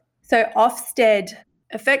 Yes. So Ofsted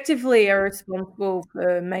effectively are responsible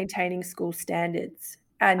for maintaining school standards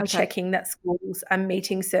and checking that schools are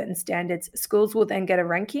meeting certain standards. Schools will then get a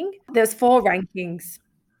ranking. There's 4 rankings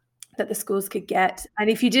that the schools could get. And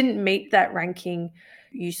if you didn't meet that ranking,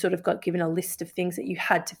 you sort of got given a list of things that you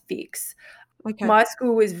had to fix. Okay. My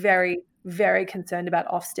school was very, very concerned about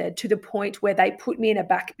Ofsted to the point where they put me in a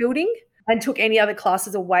back building and took any other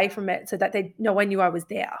classes away from it so that no one knew I was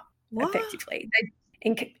there, effectively.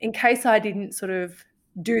 In case I didn't sort of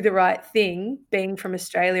do the right thing, being from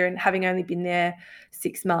Australia and having only been there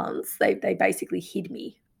 6 months, they basically hid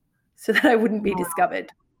me so that I wouldn't be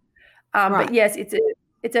discovered. But yes,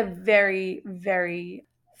 it's a very, very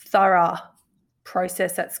thorough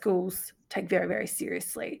process that schools take very, very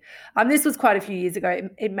seriously. This was quite a few years ago.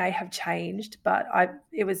 It may have changed, but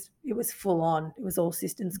it was full on. It was all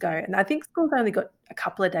systems go. And I think schools only got a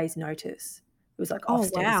couple of days notice. It was like,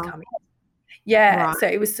 Ofsted is coming. Yeah. So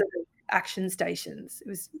it was sort of action stations. It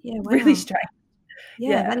was really strange.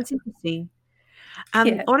 Yeah, that is interesting.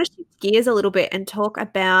 I want to shift gears a little bit and talk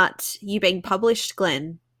about you being published,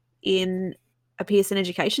 Glenn, in a Pearson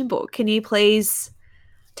education book. Can you please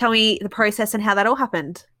tell me the process and how that all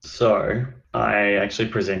happened? So I actually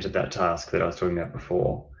presented that task that I was talking about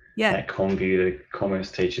before at ComView, the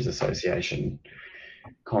Commerce Teachers Association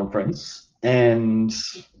conference. And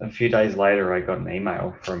a few days later, I got an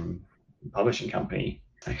email from a publishing company.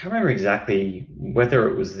 I can't remember exactly whether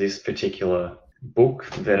it was this particular book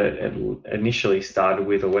that it initially started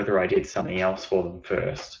with or whether I did something else for them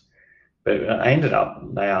first. But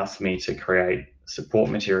they asked me to create support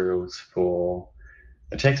materials for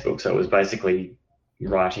a textbook. So it was basically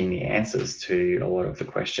writing the answers to a lot of the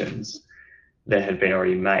questions that had been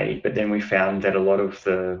already made. But then we found that a lot of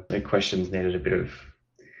the questions needed a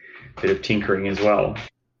bit of tinkering as well.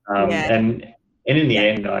 And in the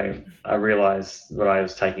end, I realised what I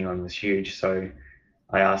was taking on was huge. So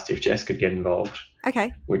I asked if Jess could get involved.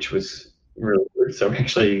 Okay. Which was really good. So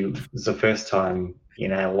actually, it was the first time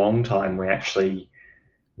in a long time we actually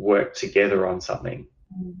worked together on something.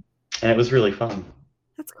 And it was really fun.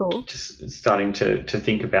 That's cool. Just starting to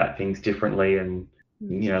think about things differently and,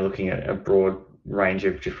 looking at a broad range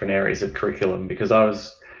of different areas of curriculum, because I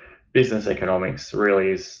was business economics really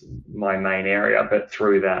is my main area, but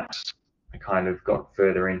through that I kind of got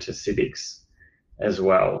further into civics as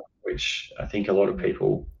well, which I think a lot of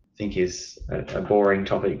people think is a boring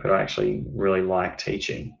topic, but I actually really like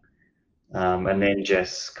teaching. And then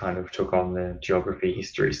Jess kind of took on the geography,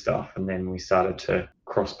 history stuff, and then we started to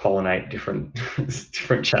cross-pollinate different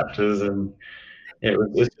chapters, and it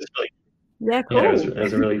was just really, cool. It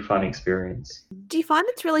was a really fun experience. Do you find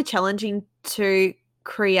it's really challenging to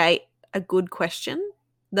create a good question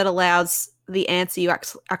that allows the answer you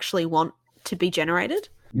actually want to be generated?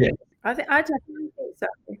 Yeah, I definitely think so.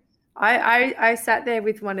 I sat there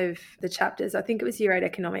with one of the chapters, I think it was Year 8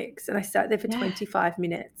 Economics, and I sat there for 25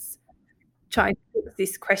 minutes trying to fix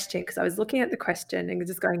this question, because I was looking at the question and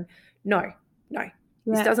just going, no,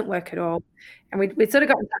 this doesn't work at all. And we'd sort of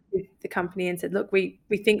got in touch with the company and said, look, we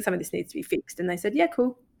think some of this needs to be fixed. And they said, yeah,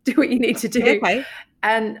 cool, do what you need to do. Okay.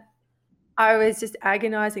 And I was just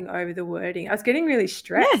agonizing over the wording. I was getting really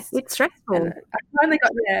stressed. Yes, it's stressful. And I finally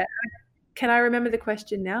got there. Can I remember the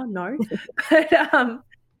question now? No. But,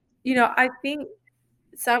 I think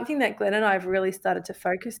something that Glenn and I have really started to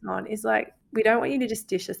focus on is we don't want you to just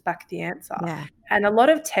dish us back the answer. Yeah. And a lot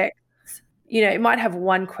of texts, it might have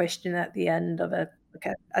one question at the end of a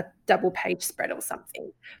double page spread or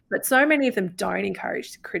something, but so many of them don't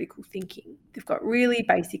encourage critical thinking. They've got really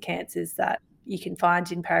basic answers that you can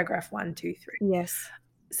find in paragraph 1, 2, 3. Yes.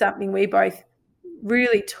 Something we both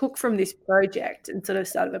really took from this project and sort of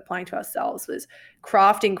started applying to ourselves was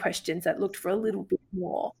crafting questions that looked for a little bit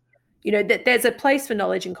more. That there's a place for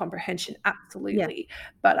knowledge and comprehension, absolutely. Yeah.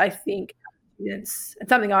 But I think students, and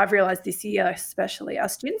something I've realised this year especially, our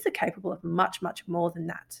students are capable of much, much more than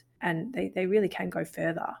that. And they really can go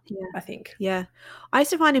further, I think. Yeah. I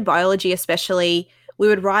used to find in biology especially, we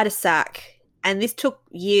would write a SAC, and this took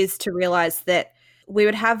years to realise that we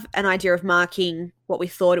would have an idea of marking what we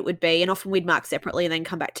thought it would be, and often we'd mark separately and then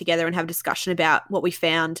come back together and have a discussion about what we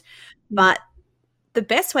found. But the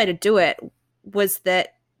best way to do it was that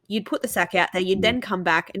you'd put the SAC out there, you'd then come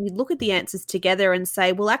back and you'd look at the answers together and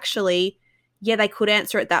say, well, actually, yeah, they could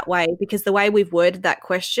answer it that way because the way we've worded that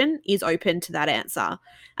question is open to that answer.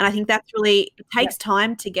 And I think that's really, it takes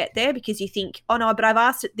time to get there because you think, oh no, but I've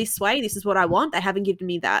asked it this way. This is what I want. They haven't given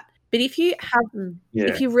me that. But if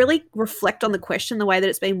you really reflect on the question, the way that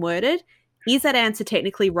it's been worded, is that answer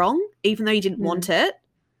technically wrong, even though you didn't want it?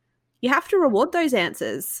 You have to reward those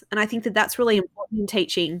answers. And I think that that's really important in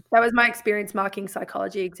teaching. That was my experience marking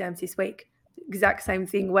psychology exams this week. Exact same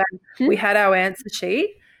thing when we had our answer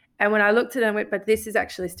sheet. And when I looked at it and went, but this is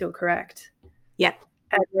actually still correct. Yeah.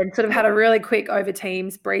 And then sort of had a really quick over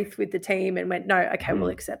Teams brief with the team and went, no, okay, we'll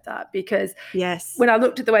accept that. Because when I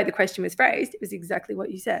looked at the way the question was phrased, it was exactly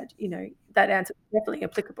what you said. You know, that answer was definitely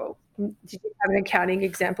applicable. Did you have an accounting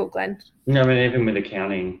example, Glenn? No, I mean, even with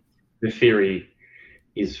accounting, the theory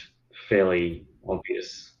is fairly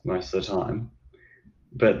obvious most of the time.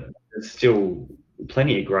 But there's still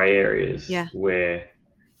plenty of grey areas where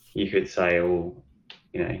you could say, well,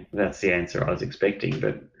 you know, that's the answer I was expecting,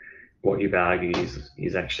 but what you've argued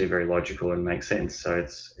is actually very logical and makes sense, so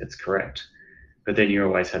it's correct. But then you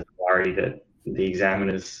always have the worry that the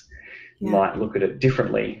examiners might look at it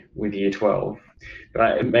differently with Year 12.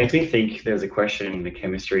 But it makes me think there's a question in the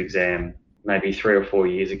chemistry exam maybe 3 or 4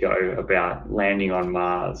 years ago about landing on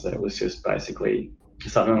Mars, and it was just basically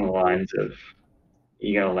something on the lines of,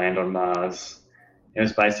 you're going to land on Mars. It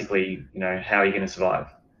was basically, you know, how are you going to survive?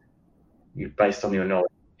 Based on your knowledge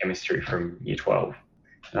of chemistry from Year 12.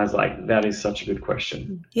 And I was like, that is such a good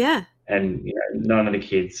question. Yeah. And you know, none of the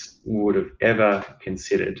kids would have ever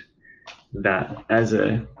considered that as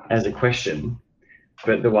a question,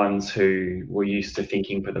 but the ones who were used to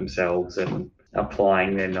thinking for themselves and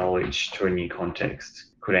applying their knowledge to a new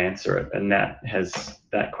context could answer it. And that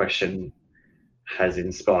question has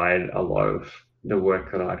inspired a lot of the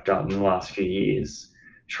work that I've done in the last few years,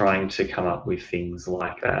 trying to come up with things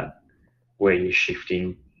like that, where you're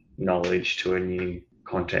shifting knowledge to a new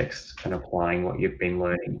context and applying what you've been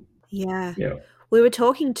learning. Yeah. We were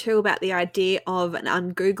talking too about the idea of an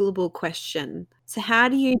ungoogleable question. So how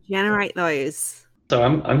do you generate those? So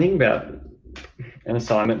I'm thinking about an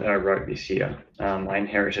assignment that I wrote this year. I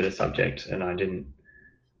inherited a subject and I didn't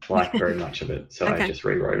like very much of it, so I just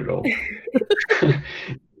rewrote it all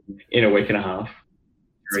in a week and a half.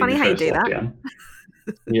 It's funny how you do that.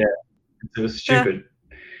 Yeah, it was stupid.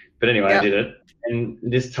 But anyway, I did it. And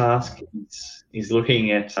this task is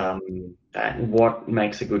looking at what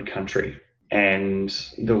makes a good country. And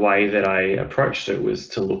the way that I approached it was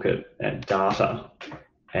to look at data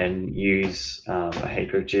and use a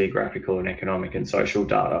heap of geographical and economic and social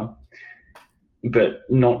data, but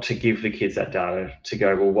not to give the kids that data to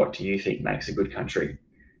go, well, what do you think makes a good country?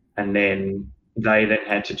 And then they then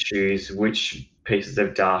had to choose which pieces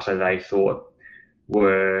of data they thought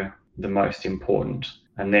were the most important.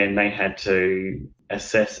 And then they had to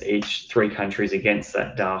assess each 3 countries against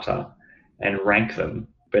that data and rank them.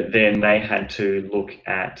 But then they had to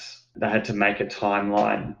make a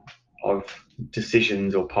timeline of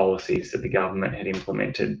decisions or policies that the government had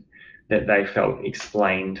implemented that they felt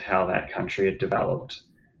explained how that country had developed,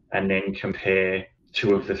 and then compare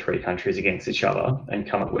 2 of the 3 countries against each other and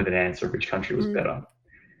come up with an answer of which country was better.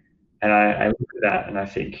 And I look at that and I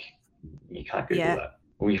think, you can't Google that.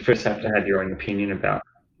 Well, you first have to have your own opinion about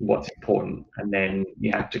what's important, and then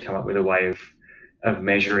you have to come up with a way of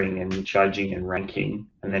measuring and judging and ranking,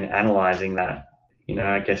 and then analysing that, you know,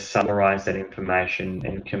 I guess summarise that information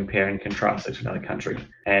and compare and contrast it to another country.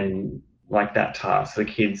 And like that task, the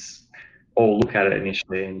kids all look at it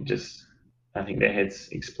initially and just, I think their heads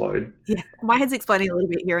explode. Yeah, my head's exploding a little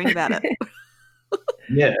bit hearing about it.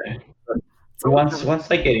 Yeah. Once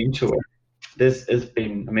they get into it, there's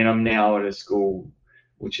been, I mean, I'm now at a school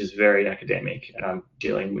which is very academic, and I'm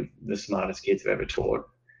dealing with the smartest kids I've ever taught,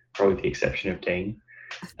 probably with the exception of Dean.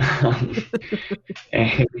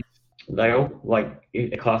 And they all, like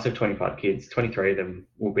a class of 25 kids, 23 of them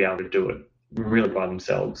will be able to do it really by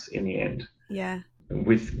themselves in the end. Yeah.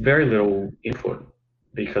 With very little input,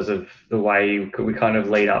 because of the way we kind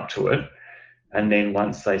of lead up to it. And then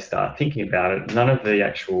once they start thinking about it, none of the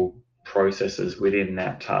actual processes within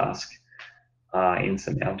that task are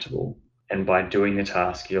insurmountable. And by doing the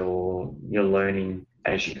task, you're learning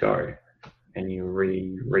as you go, and you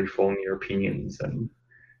reform your opinions and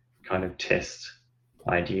kind of test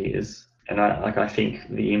ideas. And I think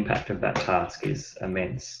the impact of that task is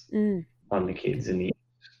immense on the kids in the end.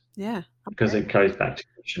 Yeah. Because it goes back to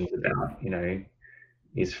questions about, you know,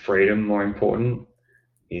 is freedom more important?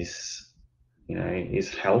 Is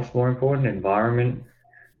health more important? Environment,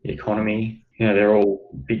 the economy? You know, they're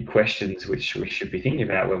all big questions which we should be thinking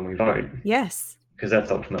about when we vote. Yes. Because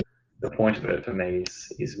that's ultimately the point of it for me,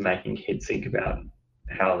 is making kids think about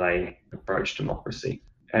how they approach democracy.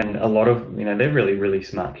 And a lot of, you know, they're really, really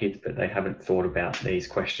smart kids, but they haven't thought about these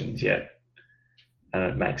questions yet. And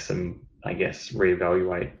it makes them, I guess,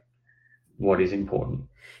 reevaluate what is important.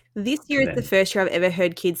 This year is the them. first year I've ever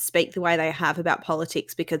heard kids speak the way they have about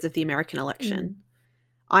politics because of the American election.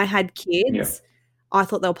 I had kids, I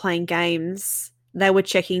thought they were playing games. They were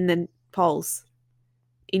checking the polls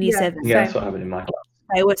in year 7. Yeah, that's what happened in my class.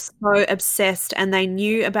 They were so obsessed and they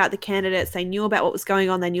knew about the candidates. They knew about what was going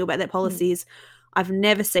on. They knew about their policies. I've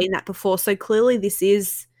never seen that before. So clearly this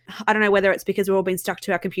is, I don't know whether it's because we're all been stuck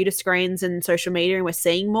to our computer screens and social media and we're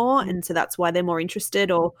seeing more. And so that's why they're more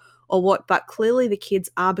interested or what. But clearly the kids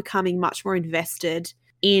are becoming much more invested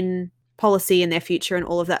in policy and their future and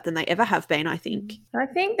all of that than they ever have been, I think. I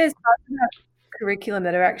think there's parts of our curriculum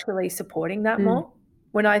that are actually supporting that more.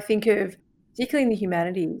 When I think of, particularly in the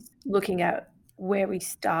humanities, looking at where we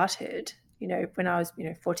started, when I was,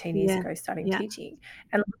 14 years ago starting teaching,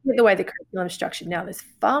 and looking at the way the curriculum is structured now, there's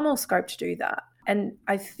far more scope to do that. And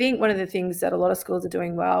I think one of the things that a lot of schools are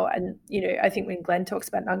doing well, and, I think when Glenn talks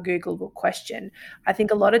about an ungoogleable question, I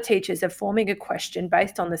think a lot of teachers are forming a question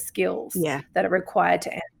based on the skills that are required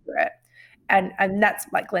to answer it. And that's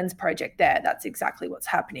like Glenn's project there. That's exactly what's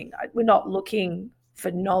happening. We're not looking for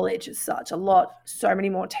knowledge as such. So many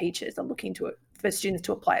more teachers are looking for students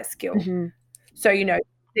to apply a skill. So,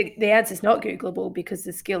 the answer is not Googleable because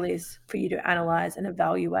the skill is for you to analyze and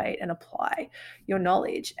evaluate and apply your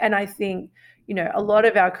knowledge. And I think, a lot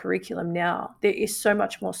of our curriculum now, there is so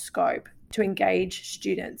much more scope to engage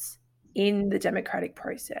students in the democratic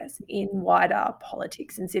process, in wider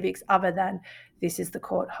politics and civics, other than this is the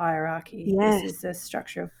court hierarchy, this is the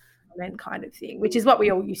structure of government kind of thing, which is what we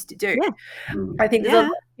all used to do. I think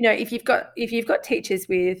if you've got teachers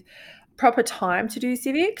with proper time to do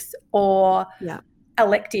civics or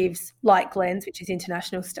electives like Glenn's, which is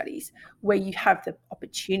international studies, where you have the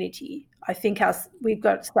opportunity, I think we've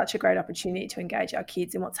got such a great opportunity to engage our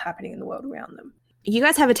kids in what's happening in the world around them. You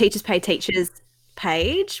guys have a Teachers Pay Teachers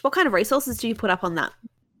page. What kind of resources do you put up on that?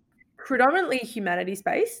 Predominantly humanities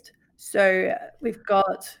based. So we've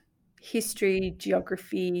got history,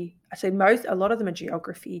 geography. Actually, a lot of them are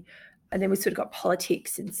geography. And then we've sort of got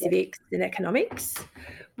politics and civics and economics.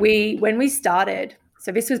 When we started,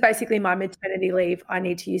 so this was basically my maternity leave, I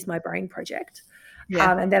need to use my brain project.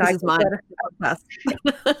 And then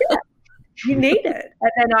you need it.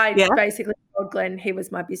 And then I basically told Glenn, he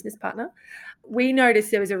was my business partner. We noticed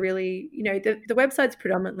there was a really, the website's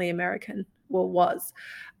predominantly American, was.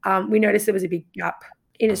 We noticed there was a big gap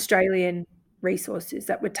in Australian resources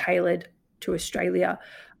that were tailored to Australia,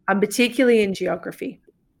 particularly in geography.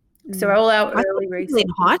 So all our early research in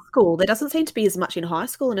high school, there doesn't seem to be as much in high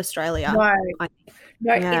school in Australia.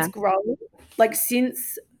 No, it's grown. Like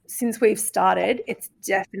since we've started, it's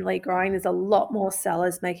definitely growing. There's a lot more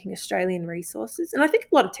sellers making Australian resources, and I think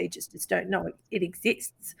a lot of teachers just don't know it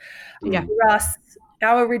exists. For us,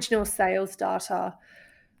 our original sales data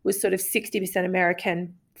was sort of 60%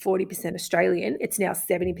 American, 40% Australian. It's now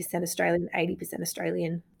 70% Australian, 80%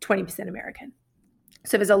 Australian, 20% American.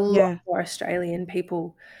 So there's a lot more Australian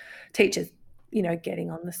teachers, getting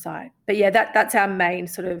on the site. But that's our main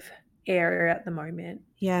sort of area at the moment.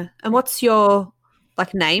 Yeah. And what's your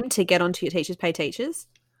name to get onto your Teachers Pay Teachers?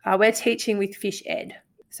 We're teaching with Fish Ed.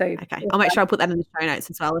 So okay, I'll make sure I put that in the show notes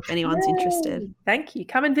as well if anyone's interested. Thank you.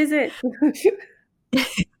 Come and visit.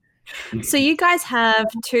 So you guys have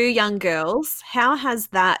 2 young girls. How has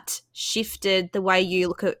that shifted the way you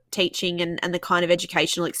look at teaching and the kind of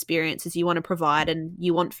educational experiences you want to provide and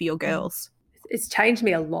you want for your girls? It's changed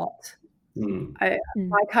me a lot.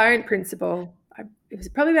 My current principal, it was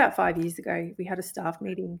probably about 5 years ago, we had a staff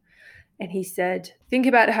meeting and he said, think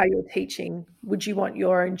about how you're teaching. Would you want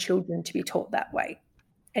your own children to be taught that way?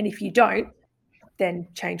 And if you don't, then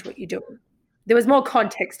change what you're doing. There was more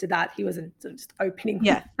context to that. He wasn't sort of just opening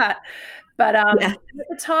with that. But at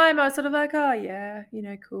the time, I was sort of like, oh, yeah,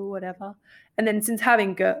 cool, whatever. And then since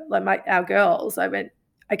having our girls, I went,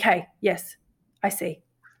 okay, yes, I see,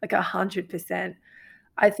 100%.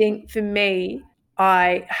 I think for me,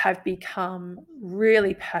 I have become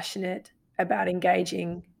really passionate about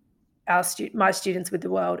engaging my students with the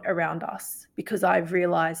world around us, because I've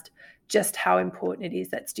realised just how important it is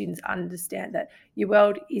that students understand that your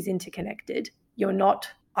world is interconnected. You're not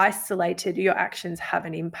isolated. Your actions have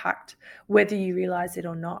an impact, whether you realise it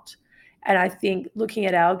or not. And I think looking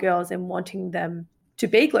at our girls and wanting them to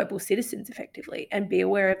be global citizens effectively and be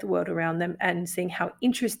aware of the world around them and seeing how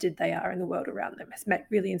interested they are in the world around them has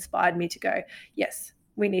really inspired me to go, yes,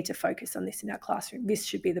 we need to focus on this in our classroom. This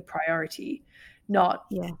should be the priority,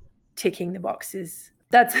 not ticking the boxes.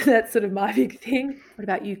 That's sort of my big thing. What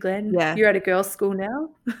about you, Glenn? Yeah. You're at a girls' school now?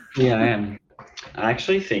 Yeah, I am. I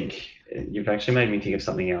actually think you've actually made me think of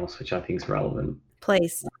something else, which I think is relevant.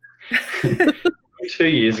 Please. 2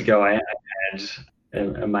 years ago, I had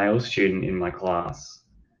a male student in my class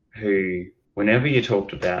who, whenever you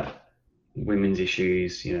talked about women's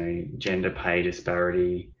issues, gender pay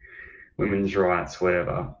disparity, women's rights,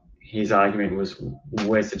 whatever, his argument was,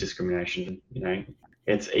 where's the discrimination?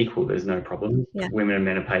 It's equal. There's no problem. Yeah. Women and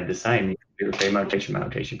men are paid the same. Female teacher, male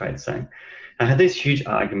teacher paid the same. I had these huge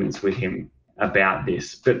arguments with him about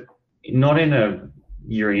this, but not in a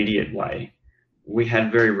you're an idiot way. We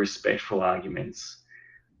had very respectful arguments,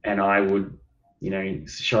 and I would,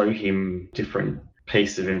 show him different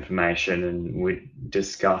pieces of information and would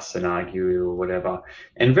discuss and argue or whatever.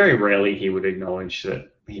 And very rarely he would acknowledge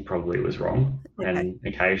that he probably was wrong. Okay. And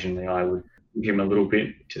occasionally I would give him a little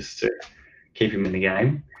bit just to keep him in the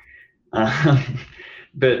game.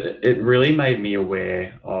 But it really made me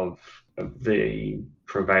aware of the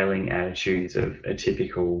prevailing attitudes of a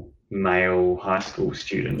typical male high school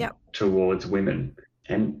student towards women.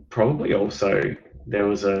 And probably also there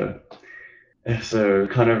was a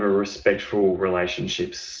kind of a respectful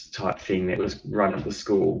relationships type thing that was run at the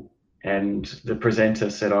school. And the presenter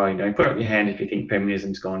said, put up your hand if you think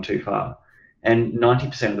feminism's gone too far. And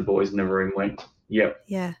 90% of the boys in the room went, yep.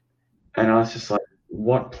 Yeah. And I was just like,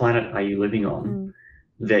 what planet are you living on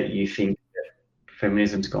that you think that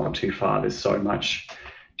feminism's gone too far? There's so much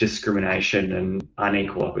discrimination and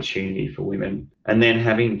unequal opportunity for women. And then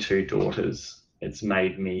having 2 daughters, it's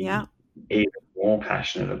made me even more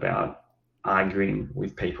passionate about arguing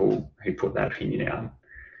with people who put that opinion out.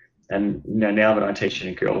 And now that I teach in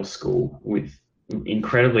a girls' school with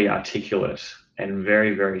incredibly articulate and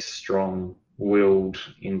very, very strong-willed,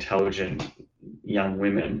 intelligent young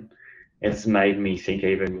women, it's made me think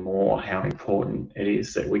even more how important it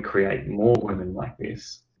is that we create more women like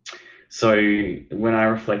this. So when I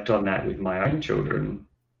reflect on that with my own children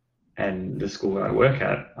and the school that I work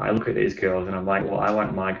at, I look at these girls and I'm like, well, I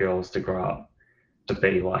want my girls to grow up to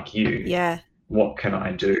be like you. Yeah. What can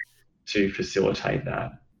I do to facilitate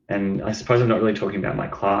that? And I suppose I'm not really talking about my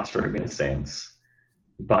classroom in a sense,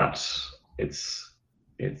 but it's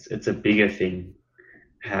a bigger thing.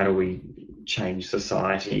 How do we change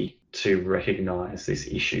society to recognise this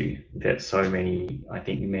issue that so many, I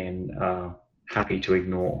think, men are happy to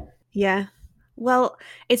ignore? Yeah. Well,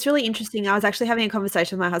 it's really interesting. I was actually having a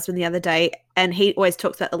conversation with my husband the other day, and he always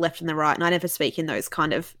talks about the left and the right, and I never speak in those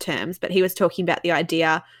kind of terms, but he was talking about the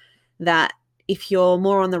idea that if you're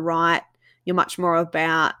more on the right, you're much more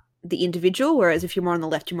about the individual, whereas if you're more on the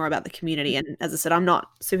left, you're more about the community. And as I said, I'm not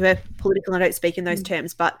super political, I don't speak in those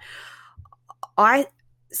terms, but I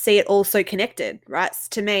see it all so connected, right?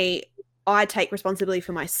 To me, I take responsibility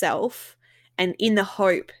for myself, and in the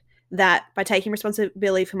hope that by taking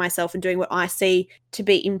responsibility for myself and doing what I see to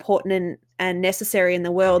be important and necessary in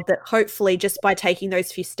the world, that hopefully just by taking those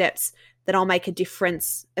few steps that I'll make a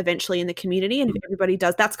difference eventually in the community. And if everybody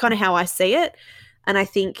does, that's kind of how I see it. And I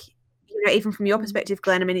think, even from your perspective,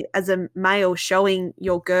 Glenn, I mean, as a male, showing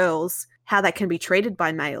your girls how they can be treated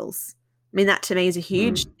by males, I mean, that to me is a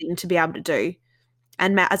huge thing to be able to do.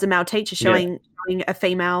 And as a male teacher, showing a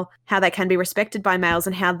female how they can be respected by males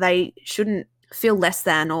and how they shouldn't feel less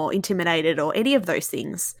than or intimidated or any of those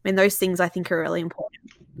things. I mean, those things I think are really important.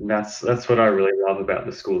 That's what I really love about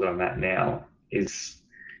the school that I'm at now is,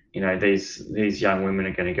 these young women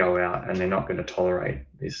are going to go out and they're not going to tolerate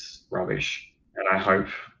this rubbish. And I hope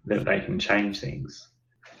that they can change things.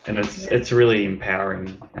 And it's really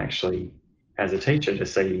empowering, actually, as a teacher to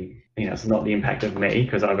see, it's not the impact of me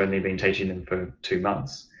because I've only been teaching them for 2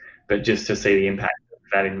 months, but just to see the impact of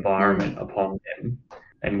that environment upon them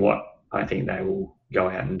and what I think they will go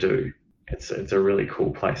out and do. It's a really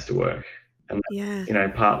cool place to work. And,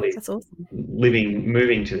 partly that's awesome.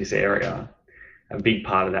 Moving to this area, a big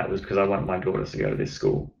part of that was because I want my daughters to go to this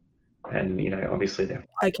school. And, obviously they're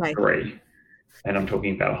 3, and I'm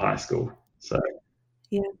talking about high school. So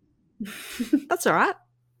yeah, that's all right.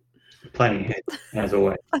 Planning ahead, as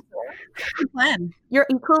always. Plan. You're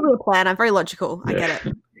clearly a plan. I'm very logical. I get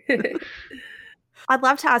it. I'd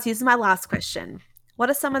love to ask you, this is my last question. What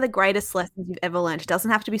are some of the greatest lessons you've ever learned? It doesn't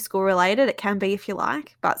have to be school related. It can be if you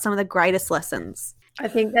like, but some of the greatest lessons. I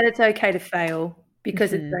think that it's okay to fail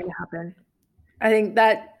because it's going to happen. I think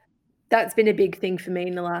that's been a big thing for me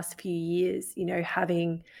in the last few years,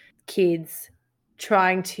 having kids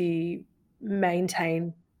trying to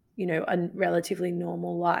maintain, a relatively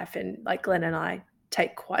normal life. And like Glenn and I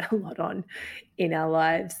take quite a lot on in our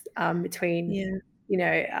lives between,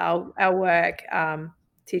 our work,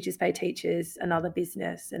 Teachers Pay Teachers, another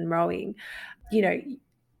business, and rowing,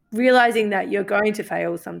 realizing that you're going to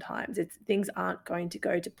fail sometimes. Things aren't going to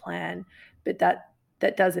go to plan, but that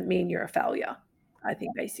doesn't mean you're a failure, I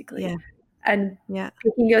think, basically. Yeah. And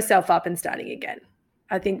picking yourself up and starting again.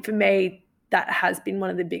 I think for me, that has been one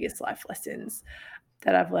of the biggest life lessons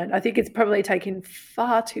that I've learned. I think it's probably taken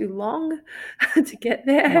far too long to get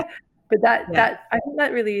there, but that I think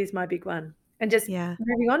that really is my big one. And just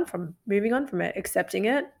moving on from it, accepting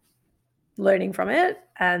it, learning from it,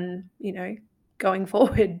 and going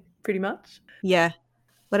forward pretty much. Yeah.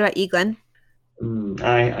 What about you, Glenn?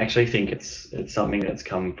 I actually think it's something that's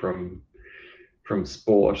come from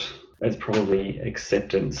sport. It's probably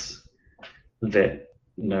acceptance that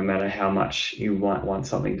no matter how much you might want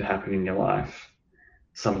something to happen in your life,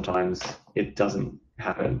 sometimes it doesn't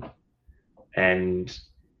happen, and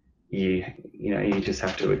you just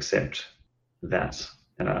have to accept that.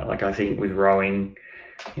 And I think with rowing,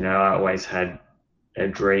 I always had a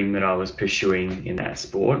dream that I was pursuing in that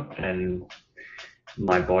sport, and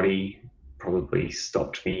my body probably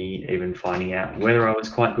stopped me even finding out whether I was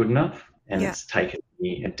quite good enough. And it's taken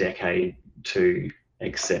me a decade to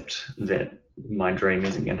accept that my dream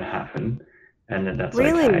isn't going to happen, and that's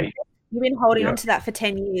okay. You've been holding on to that for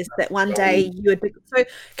 10 years, that one day you would be. So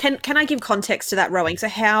can I give context to that rowing? So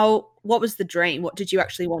what was the dream? What did you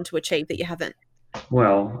actually want to achieve that you haven't?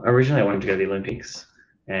 Well, originally I wanted to go to the Olympics,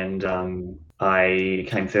 and I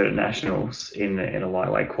came third at nationals in a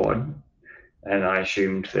lightweight quad, and I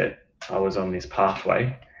assumed that I was on this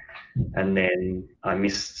pathway. And then I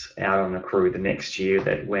missed out on a crew the next year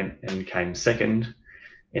that went and came second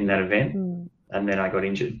in that event. And then I got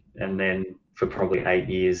injured. And then for probably 8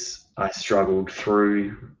 years, I struggled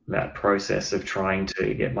through that process of trying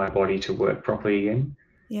to get my body to work properly again.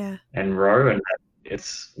 And row. And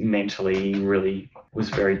it's mentally really was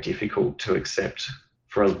very difficult to accept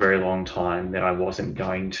for a very long time that I wasn't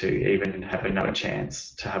going to even have another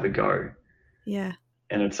chance to have a go.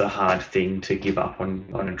 And it's a hard thing to give up on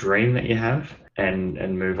a dream that you have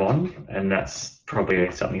and move on. And that's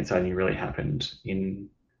probably something that's only really happened in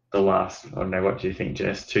the last, I don't know, what do you think,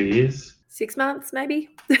 Jess, 2 years? 6 months, maybe?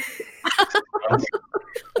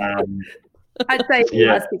 I'd say 6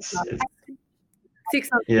 months. 6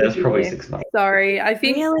 months. Yeah, it's probably 6 months. Sorry. I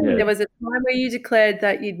think there was a time where you declared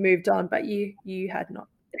that you'd moved on, but you had not.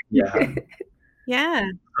 Yeah.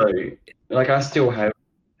 So, I still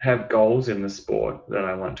have goals in the sport that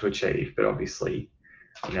I want to achieve, but obviously,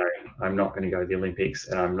 I'm not going to go to the Olympics,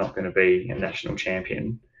 and I'm not going to be a national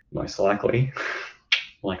champion, most likely,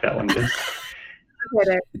 like that one does.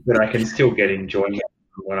 But I can still get enjoyment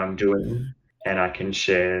from what I'm doing, and I can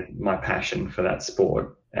share my passion for that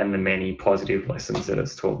sport and the many positive lessons that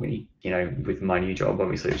it's taught me, with my new job,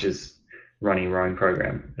 obviously, which is running a rowing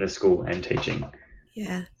program at a school and teaching.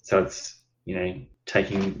 So it's,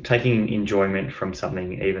 taking enjoyment from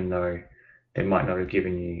something, even though it might not have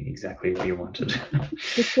given you exactly what you wanted.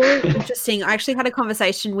 It's really interesting. I actually had a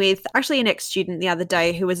conversation with an ex-student the other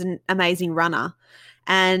day who was an amazing runner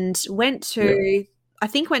and went to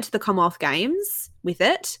the Commonwealth Games with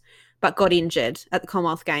it, but got injured at the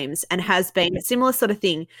Commonwealth Games, and has been a similar sort of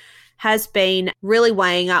thing, has been really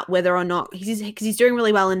weighing up whether or not he's doing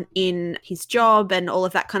really well in his job and all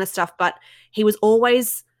of that kind of stuff, but he was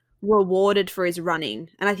always rewarded for his running.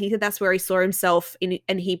 And I think that's where he saw himself in,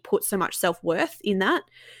 and he put so much self-worth in that.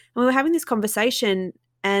 And we were having this conversation,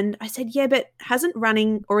 and I said, yeah, but hasn't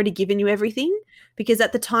running already given you everything? Because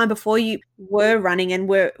at the time before you were running and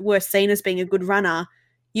were seen as being a good runner,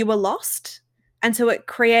 you were lost. And so it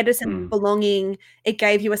created a sense of belonging. It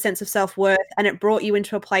gave you a sense of self-worth, and it brought you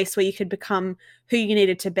into a place where you could become who you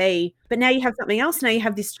needed to be. But now you have something else. Now you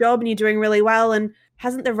have this job and you're doing really well. And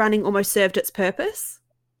hasn't the running almost served its purpose?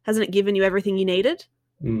 Hasn't it given you everything you needed?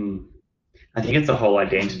 I think it's a whole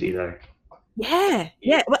identity, though. Yeah.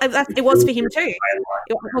 Well, it was for him too.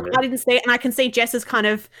 I didn't see it, and I can see Jess is kind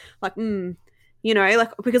of like,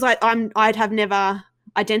 because I'd have never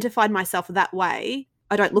identified myself that way.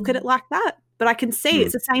 I don't look at it like that, but I can see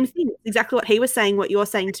it's the same thing. It's exactly what he was saying, what you're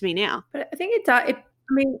saying to me now. But I think it does.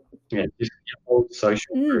 Just your whole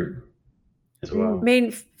social group as well.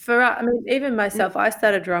 Even myself, I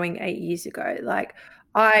started rowing 8 years ago.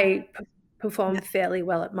 I perform fairly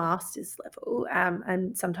well at master's level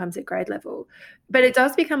and sometimes at grade level, but it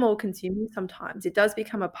does become all consuming sometimes. It does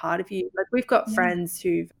become a part of you. We've got friends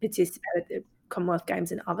who've participated at the Commonwealth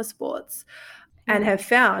Games and other sports and have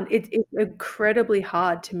found it's incredibly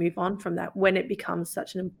hard to move on from that when it becomes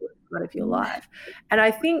such an important part of your life. And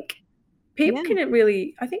I think people can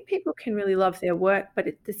really love their work, but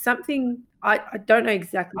there's something, I don't know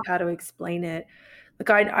exactly how to explain it.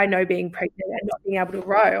 I know being pregnant and not being able to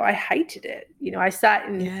row, I hated it. I sat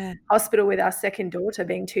in hospital with our second daughter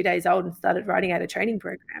being 2 days old and started writing out a training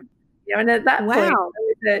program. And at that point,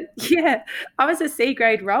 I was a C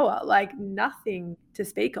grade rower, nothing to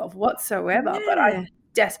speak of whatsoever. But I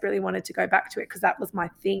desperately wanted to go back to it because that was my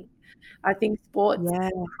thing. I think sport's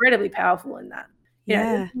incredibly powerful in that.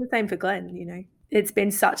 It's the same for Glenn. It's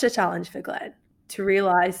been such a challenge for Glenn to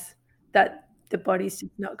realise that the body's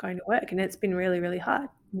just not going to work, and it's been really, really hard.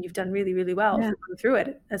 And you've done really, really well through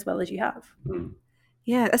it as well as you have.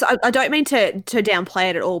 Yeah, so I don't mean to downplay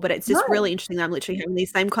it at all, but it's just really interesting that I'm literally having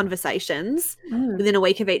these same conversations within a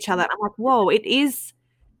week of each other. I'm like, whoa, it is.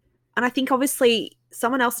 And I think obviously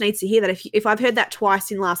someone else needs to hear that. If I've heard that twice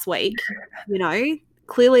in last week,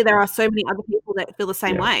 clearly there are so many other people that feel the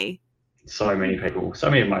same way. So many people, so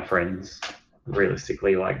many of my friends,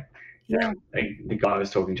 realistically, the guy I was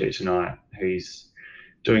talking to tonight, who's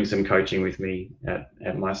doing some coaching with me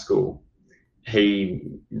at my school, he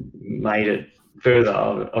made it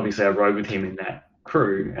further. Obviously, I rode with him in that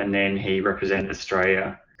crew, and then he represented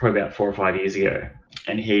Australia probably about 4 or 5 years ago.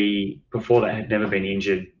 And he, before that, had never been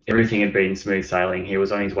injured. Everything had been smooth sailing. He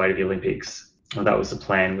was on his way to the Olympics. Well, that was the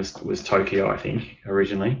plan, was Tokyo, I think,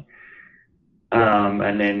 originally.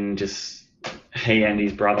 And then just he and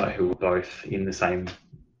his brother, who were both in the same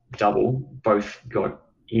double, both got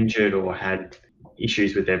injured or had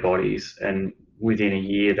issues with their bodies. And within a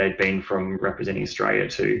year, they'd been from representing Australia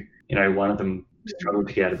to, one of them struggled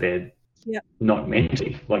to get out of bed. Yeah. Not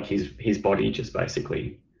mentally, his body just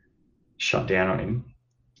basically shut down on him.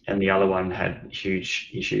 And the other one had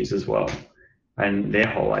huge issues as well. And their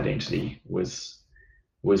whole identity was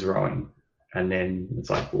rowing. And then it's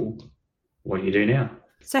like, well, what do you do now?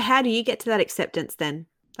 So how do you get to that acceptance then?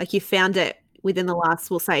 Like, you found it within the last,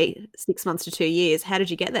 we'll say, 6 months to 2 years. How did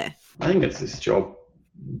you get there? I think it's this job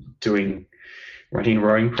running a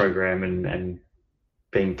rowing program and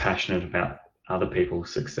being passionate about other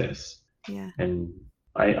people's success. Yeah. And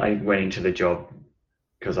I went into the job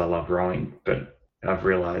because I love rowing, but I've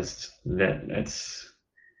realized that it's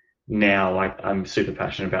now, I'm super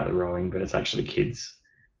passionate about the rowing, but it's actually kids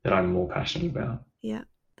that I'm more passionate about. Yeah,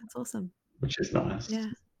 that's awesome. Which is nice. Yeah.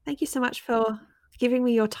 Thank you so much for giving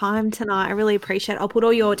me your time tonight. I really appreciate it. I'll put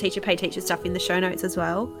all your Teacher Pay Teacher stuff in the show notes as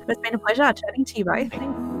well. It's been a pleasure chatting to you both. Thanks.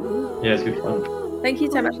 Yeah, it's good fun. Thank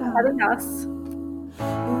you so much for having us.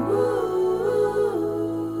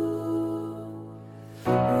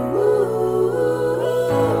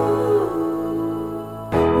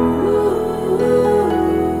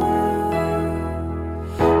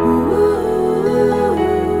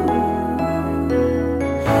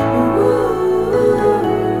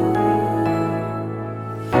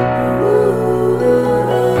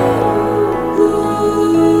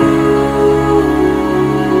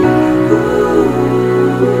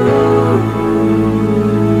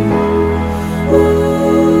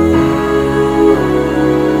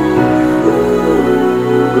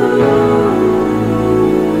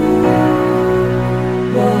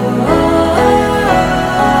 Whoa.